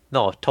 Sentence.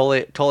 No,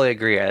 totally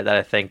agree.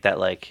 I think that,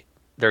 like,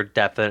 they're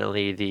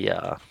definitely the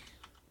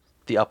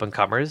up and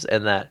comers,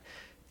 and that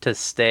to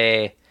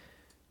stay,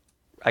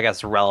 I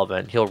guess,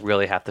 relevant, he'll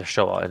really have to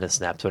show out in his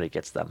snaps when he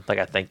gets them. Like,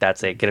 I think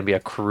that's going to be a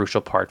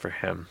crucial part for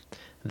him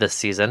this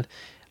season.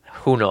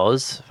 Who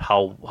knows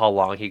how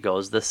long he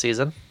goes this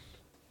season?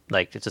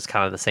 Like, it's just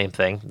kind of the same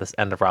thing. This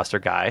end of roster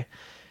guy.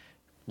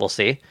 We'll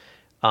see.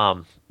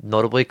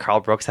 Notably,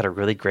 Carl Brooks had a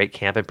really great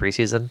camp in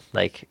preseason.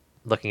 Like,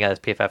 looking at his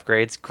PFF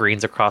grades,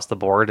 greens across the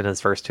board in his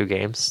first 2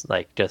 games.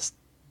 Like, just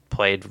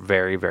played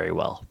very, very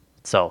well.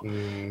 So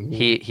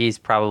he's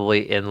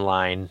probably in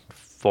line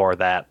for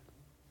that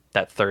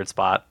 3rd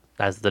spot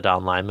as the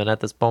down lineman at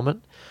this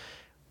moment.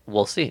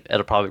 We'll see.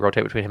 It'll probably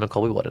rotate between him and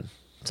Colby Wooden.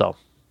 So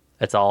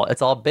it's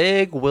all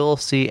big we'll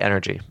see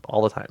energy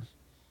all the time.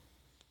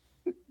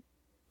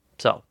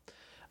 So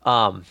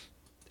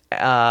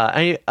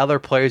any other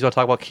players you want to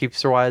talk about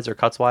keeps wise or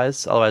cuts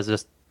wise? Otherwise,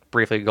 just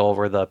briefly go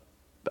over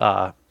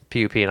the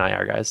PUP and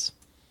IR guys?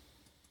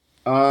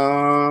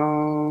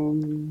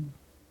 Um,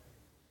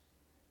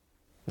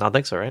 I don't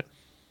think so, right?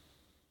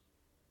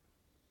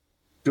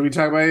 do we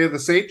talk about any of the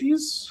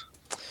safeties?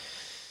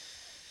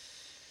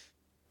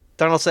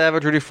 Donald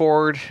Savage, Rudy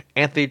Ford,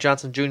 Anthony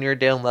Johnson Jr.,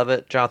 Dalen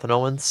Levitt, Jonathan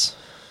Owens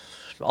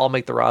all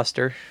make the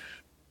roster.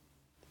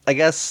 I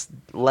guess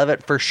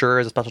Levitt for sure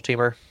is a special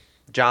teamer.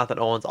 Jonathan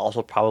Owens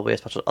also probably a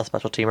special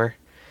teamer.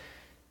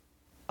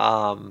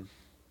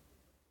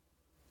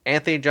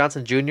 Anthony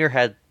Johnson Jr.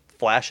 had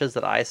flashes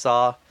that I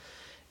saw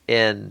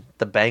in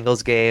the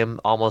Bengals game,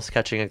 almost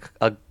catching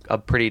a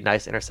pretty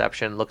nice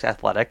interception. Looks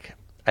athletic.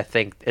 I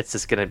think it's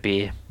just going to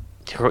be...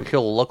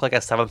 He'll look like a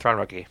 7th-round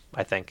rookie,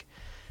 I think.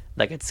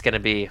 Like, it's going to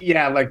be...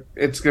 Yeah, like,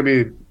 it's going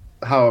to be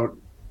how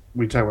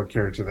we talk about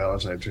character the other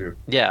side, too.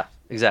 Yeah,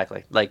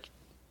 exactly. Like,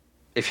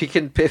 if he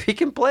can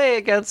play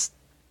against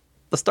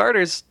the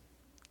starters,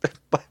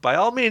 by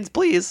all means,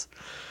 please.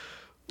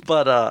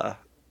 But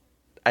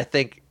I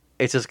think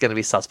it's just going to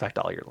be suspect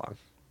all year long.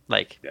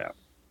 Like, yeah,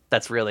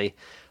 that's really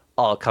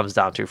all it comes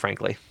down to,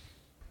 frankly.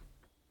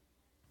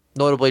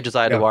 Notably,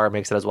 Josiah Dewar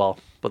makes it as well,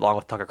 along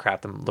with Tucker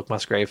Kraft and Luke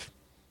Musgrave.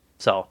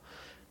 So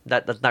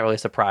that's not really a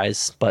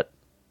surprise, but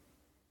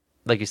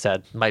like you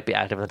said, might be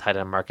active in the tight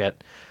end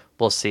market.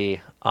 We'll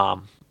see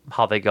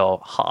how they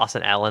go.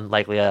 Austin Allen,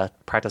 likely a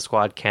practice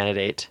squad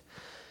candidate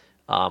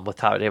with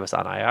Tyler Davis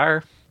on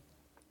IR.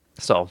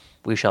 So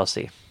we shall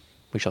see.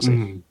 We shall see.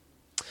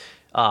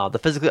 Mm-hmm. The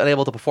physically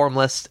unable to perform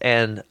list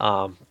and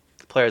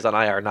players on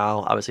IR now,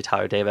 obviously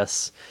Tyler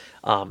Davis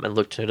and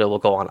Luke Tenuta will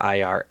go on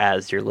IR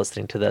as you're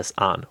listening to this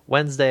on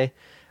Wednesday.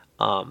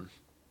 I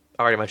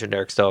already mentioned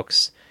Eric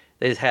Stokes.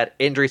 They've had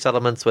injury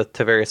settlements with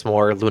Tavarius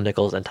Moore, Lou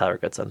Nichols, and Tyler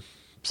Goodson.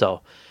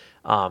 So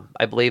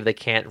I believe they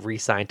can't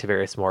re-sign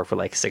Tavarius Moore for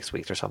like 6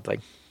 weeks or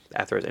something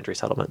after his injury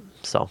settlement.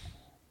 So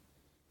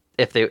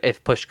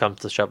if push comes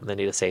to shove and they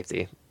need a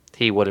safety,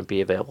 he wouldn't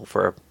be available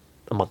for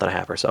a month and a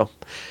half or so.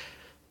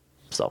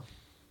 So,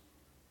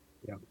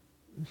 yeah.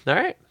 All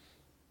right.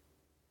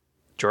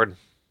 Jordan,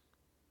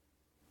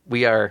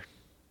 we are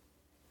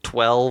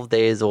 12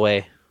 days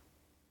away.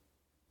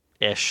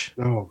 Ish.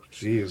 Oh,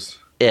 jeez.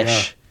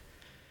 Ish.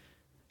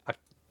 Yeah.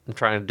 I'm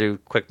trying to do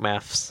quick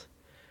maths.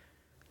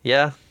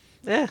 Yeah.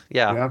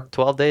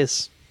 12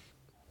 days.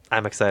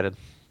 I'm excited.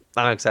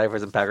 I'm excited for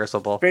some Packers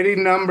football.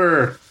 Fitting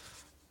number.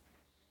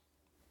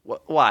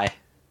 Why?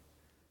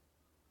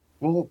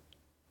 Well,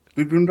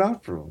 we've moved on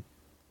from him.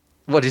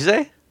 What'd you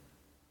say?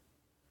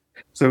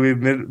 So we've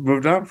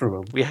moved on from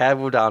him. We have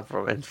moved on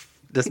from him. And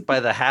just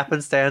by the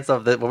happenstance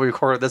of when we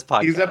recorded this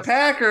podcast. He's a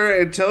Packer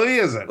until he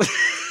isn't.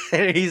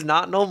 And he's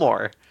not no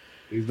more.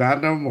 He's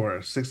not no more.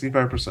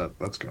 65%.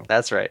 Let's go.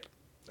 That's right.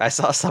 I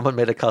saw someone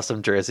made a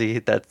custom jersey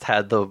that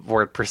had the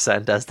word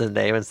 % as the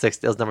name and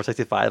it was number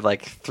 65,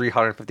 like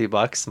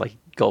 $350. I'm like,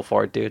 go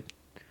for it, dude.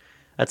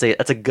 That's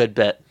a good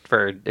bet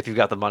for if you've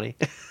got the money.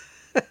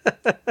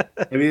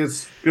 I mean,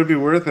 it's going to be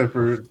worth it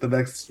for the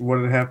next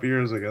 1.5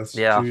 years, I guess.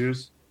 Yeah. 2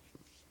 years.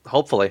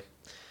 Hopefully.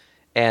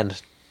 And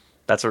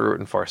that's what we're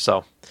rooting for.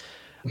 So,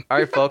 all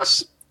right,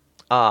 folks.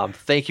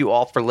 Thank you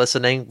all for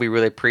listening. We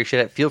really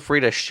appreciate it. Feel free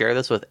to share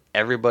this with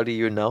everybody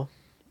you know.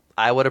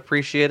 I would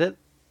appreciate it.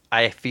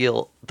 I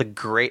feel the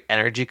great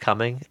energy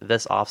coming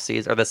this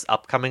offseason or this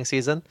upcoming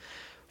season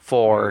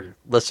for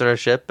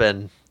listenership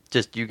and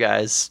just you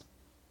guys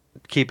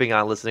keeping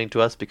on listening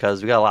to us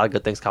because we got a lot of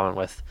good things coming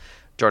with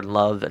Jordan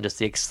Love and just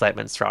the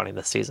excitement surrounding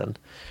this season.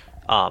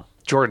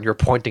 Jordan, you're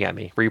pointing at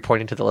me. Were you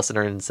pointing to the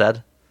listener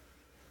instead?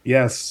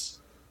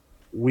 Yes.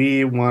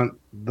 We want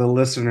the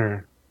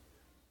listener.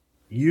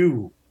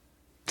 You.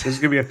 This is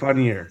going to be a fun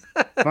year.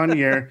 Fun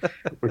year.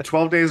 We're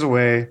 12 days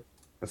away.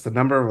 That's the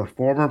number of a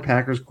former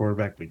Packers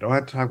quarterback. We don't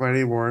have to talk about it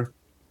anymore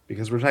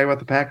because we're talking about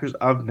the Packers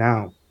of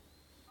now.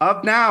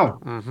 Of now.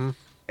 Mm-hmm.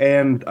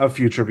 And of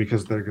future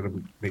because they're going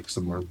to make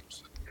some more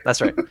moves.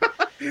 That's right.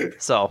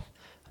 So,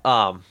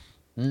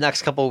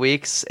 next couple of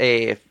weeks,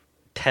 a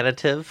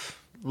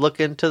tentative look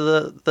into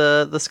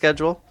the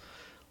schedule.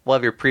 We'll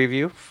have your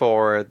preview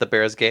for the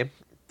Bears game.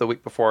 The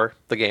week before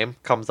the game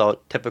comes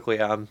out typically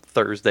on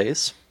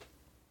Thursdays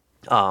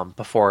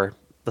before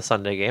the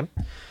Sunday game.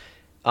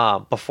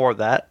 Before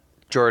that,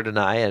 Jordan and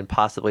I and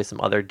possibly some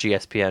other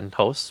GSPN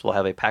hosts will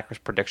have a Packers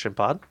prediction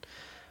pod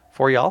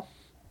for y'all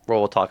where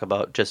we'll talk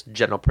about just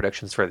general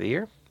predictions for the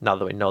year now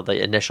that we know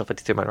the initial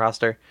 52-man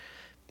roster.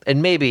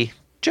 And maybe,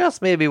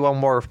 just maybe one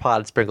more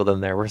pod sprinkled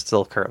in there. We're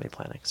still currently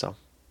planning. So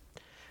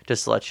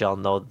just to let y'all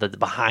know the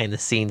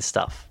behind-the-scenes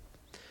stuff.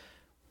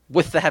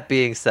 With that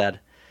being said,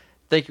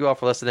 thank you all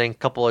for listening.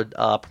 Couple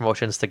of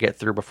promotions to get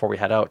through before we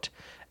head out.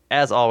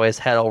 As always,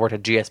 head over to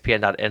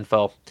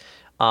gspn.info.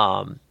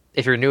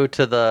 If you're new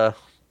to the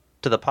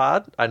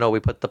pod, I know we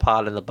put the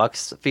pod in the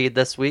Bucks feed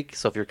this week.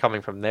 So if you're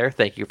coming from there,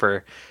 thank you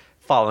for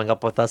following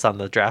up with us on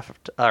the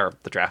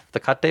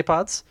cut day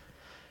pods,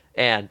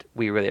 and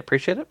we really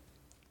appreciate it.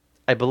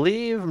 I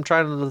believe I'm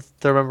trying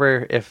to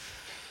remember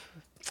if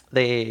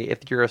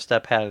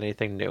Eurostep had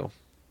anything new.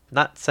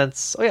 Not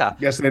since. Oh yeah,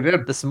 yes they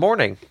did. This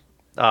morning,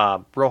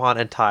 Rohan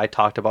and Ty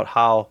talked about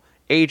how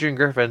Adrian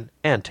Griffin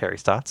and Terry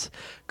Stotts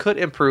could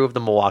improve the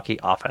Milwaukee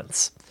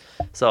offense.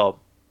 So,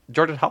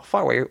 Jordan, how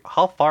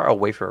far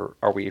away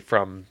are we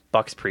from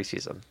Bucks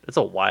preseason? It's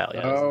a while,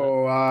 yeah.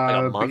 Like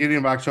a month? Beginning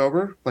of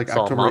October, like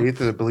So October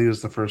 8th, I believe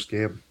is the first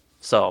game.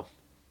 So,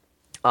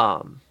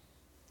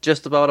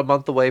 just about a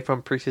month away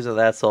from preseason of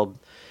that, so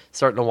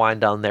starting to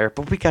wind down there.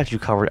 But we got you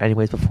covered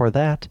anyways before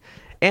that.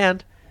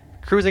 And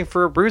Cruising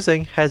for a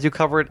Bruising has you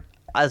covered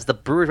as the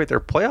Brewers make their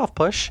playoff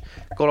push,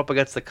 going up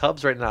against the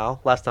Cubs right now.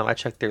 Last time I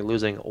checked, they're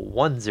losing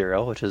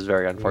 1-0, which is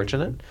very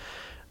unfortunate.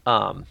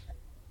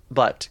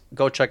 But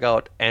go check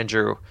out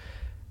Andrew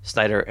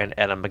Snyder and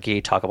Adam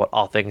McGee talk about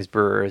all things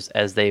Brewers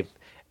as they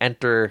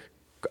enter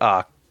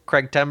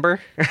Craig Timber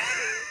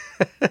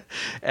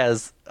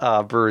as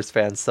Brewers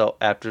fans so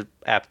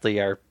aptly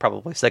are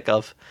probably sick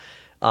of.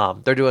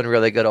 They're doing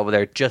really good over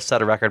there. Just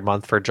set a record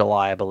month for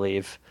July, I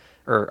believe,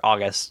 or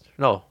August.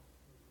 No,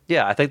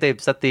 yeah, I think they've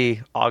set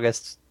the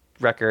August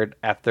record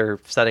after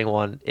setting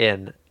one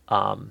in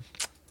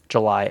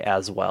July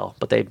as well.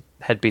 But they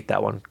had beat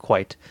that one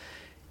quite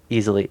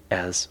easily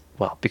as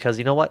well. Because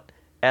you know what?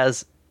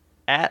 As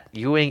at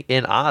Ewing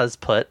in Oz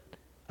put,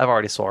 I've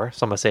already swore,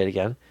 so I'm going to say it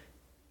again.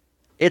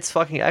 It's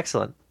fucking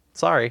excellent.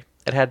 Sorry,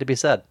 it had to be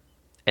said.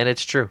 And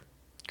it's true.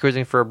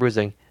 Cruising for a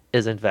Bruising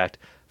is in fact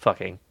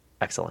fucking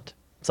excellent.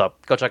 So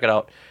go check it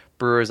out.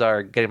 Brewers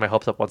are getting my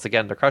hopes up once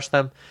again to crush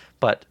them,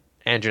 but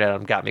Andrew and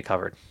Adam got me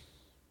covered.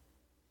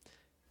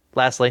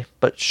 Lastly,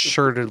 but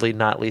surely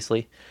not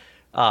leastly,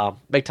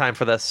 make time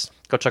for this.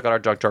 Go check out our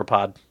Drunk Drawer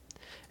pod.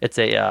 It's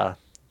a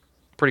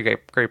pretty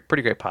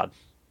great pod.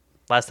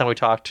 Last time we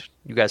talked,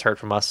 you guys heard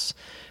from us.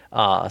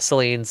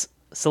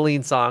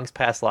 Celine Song's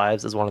Past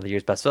Lives is one of the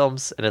year's best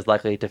films and is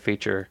likely to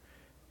feature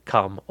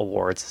come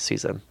awards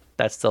season.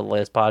 That's the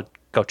latest pod.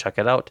 Go check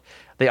it out.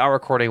 They are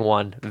recording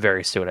one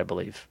very soon, I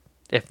believe.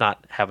 If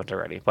not, haven't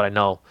already. But I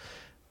know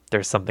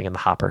there's something in the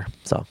hopper.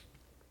 So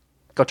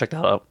go check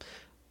that out.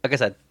 Like I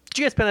said,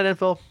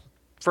 GSPN.info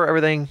for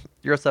everything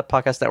Eurostep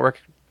Podcast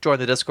Network. Join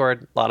the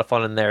Discord. A lot of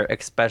fun in there,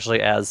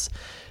 especially as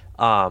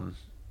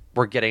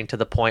we're getting to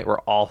the point where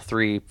all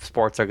three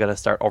sports are going to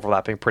start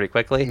overlapping pretty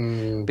quickly.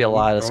 Be a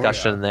lot of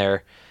discussion in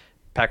there.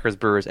 Packers,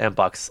 Brewers, and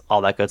Bucks,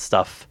 all that good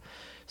stuff.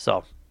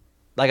 So,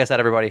 like I said,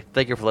 everybody,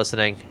 thank you for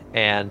listening,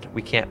 and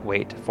we can't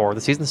wait for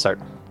the season to start.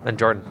 And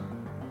Jordan,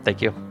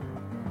 thank you.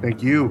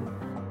 Thank you.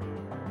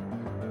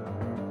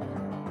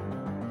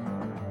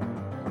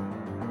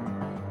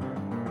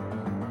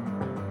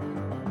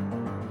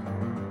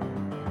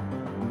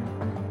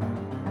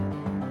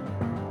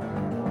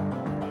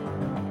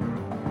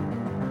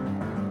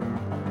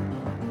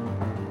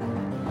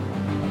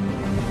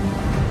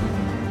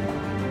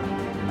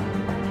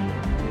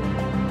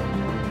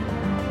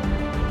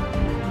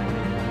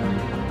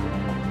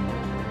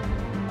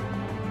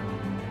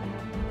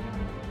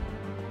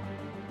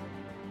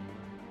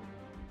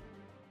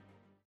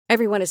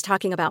 Everyone is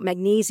talking about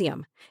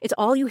magnesium. It's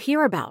all you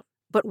hear about.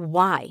 But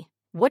why?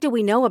 What do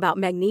we know about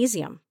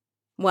magnesium?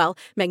 Well,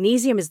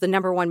 magnesium is the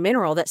number one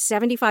mineral that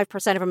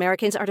 75% of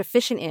Americans are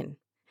deficient in.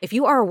 If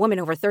you are a woman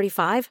over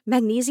 35,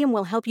 magnesium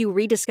will help you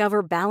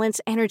rediscover balance,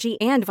 energy,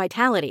 and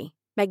vitality.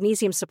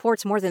 Magnesium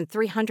supports more than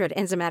 300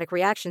 enzymatic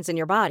reactions in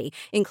your body,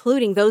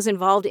 including those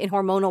involved in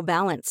hormonal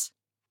balance.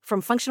 From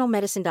functional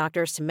medicine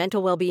doctors to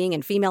mental well-being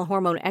and female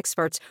hormone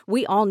experts,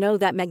 we all know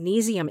that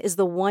magnesium is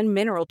the one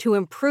mineral to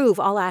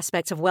improve all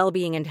aspects of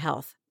well-being and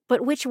health.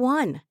 But which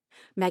one?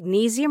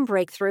 Magnesium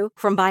Breakthrough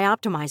from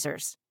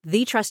Bioptimizers,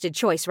 the trusted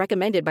choice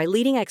recommended by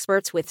leading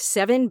experts with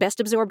 7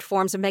 best-absorbed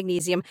forms of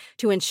magnesium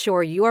to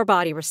ensure your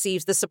body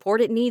receives the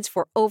support it needs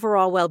for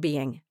overall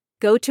well-being.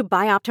 Go to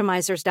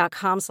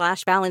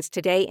bioptimizers.com/balance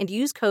today and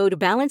use code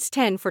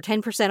BALANCE10 for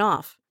 10%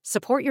 off.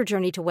 Support your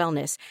journey to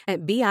wellness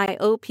at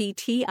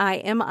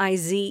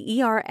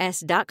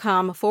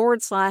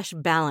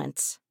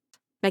bioptimizers.com/balance.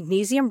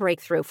 Magnesium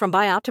Breakthrough from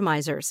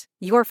Bioptimizers,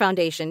 your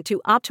foundation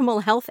to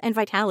optimal health and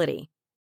vitality.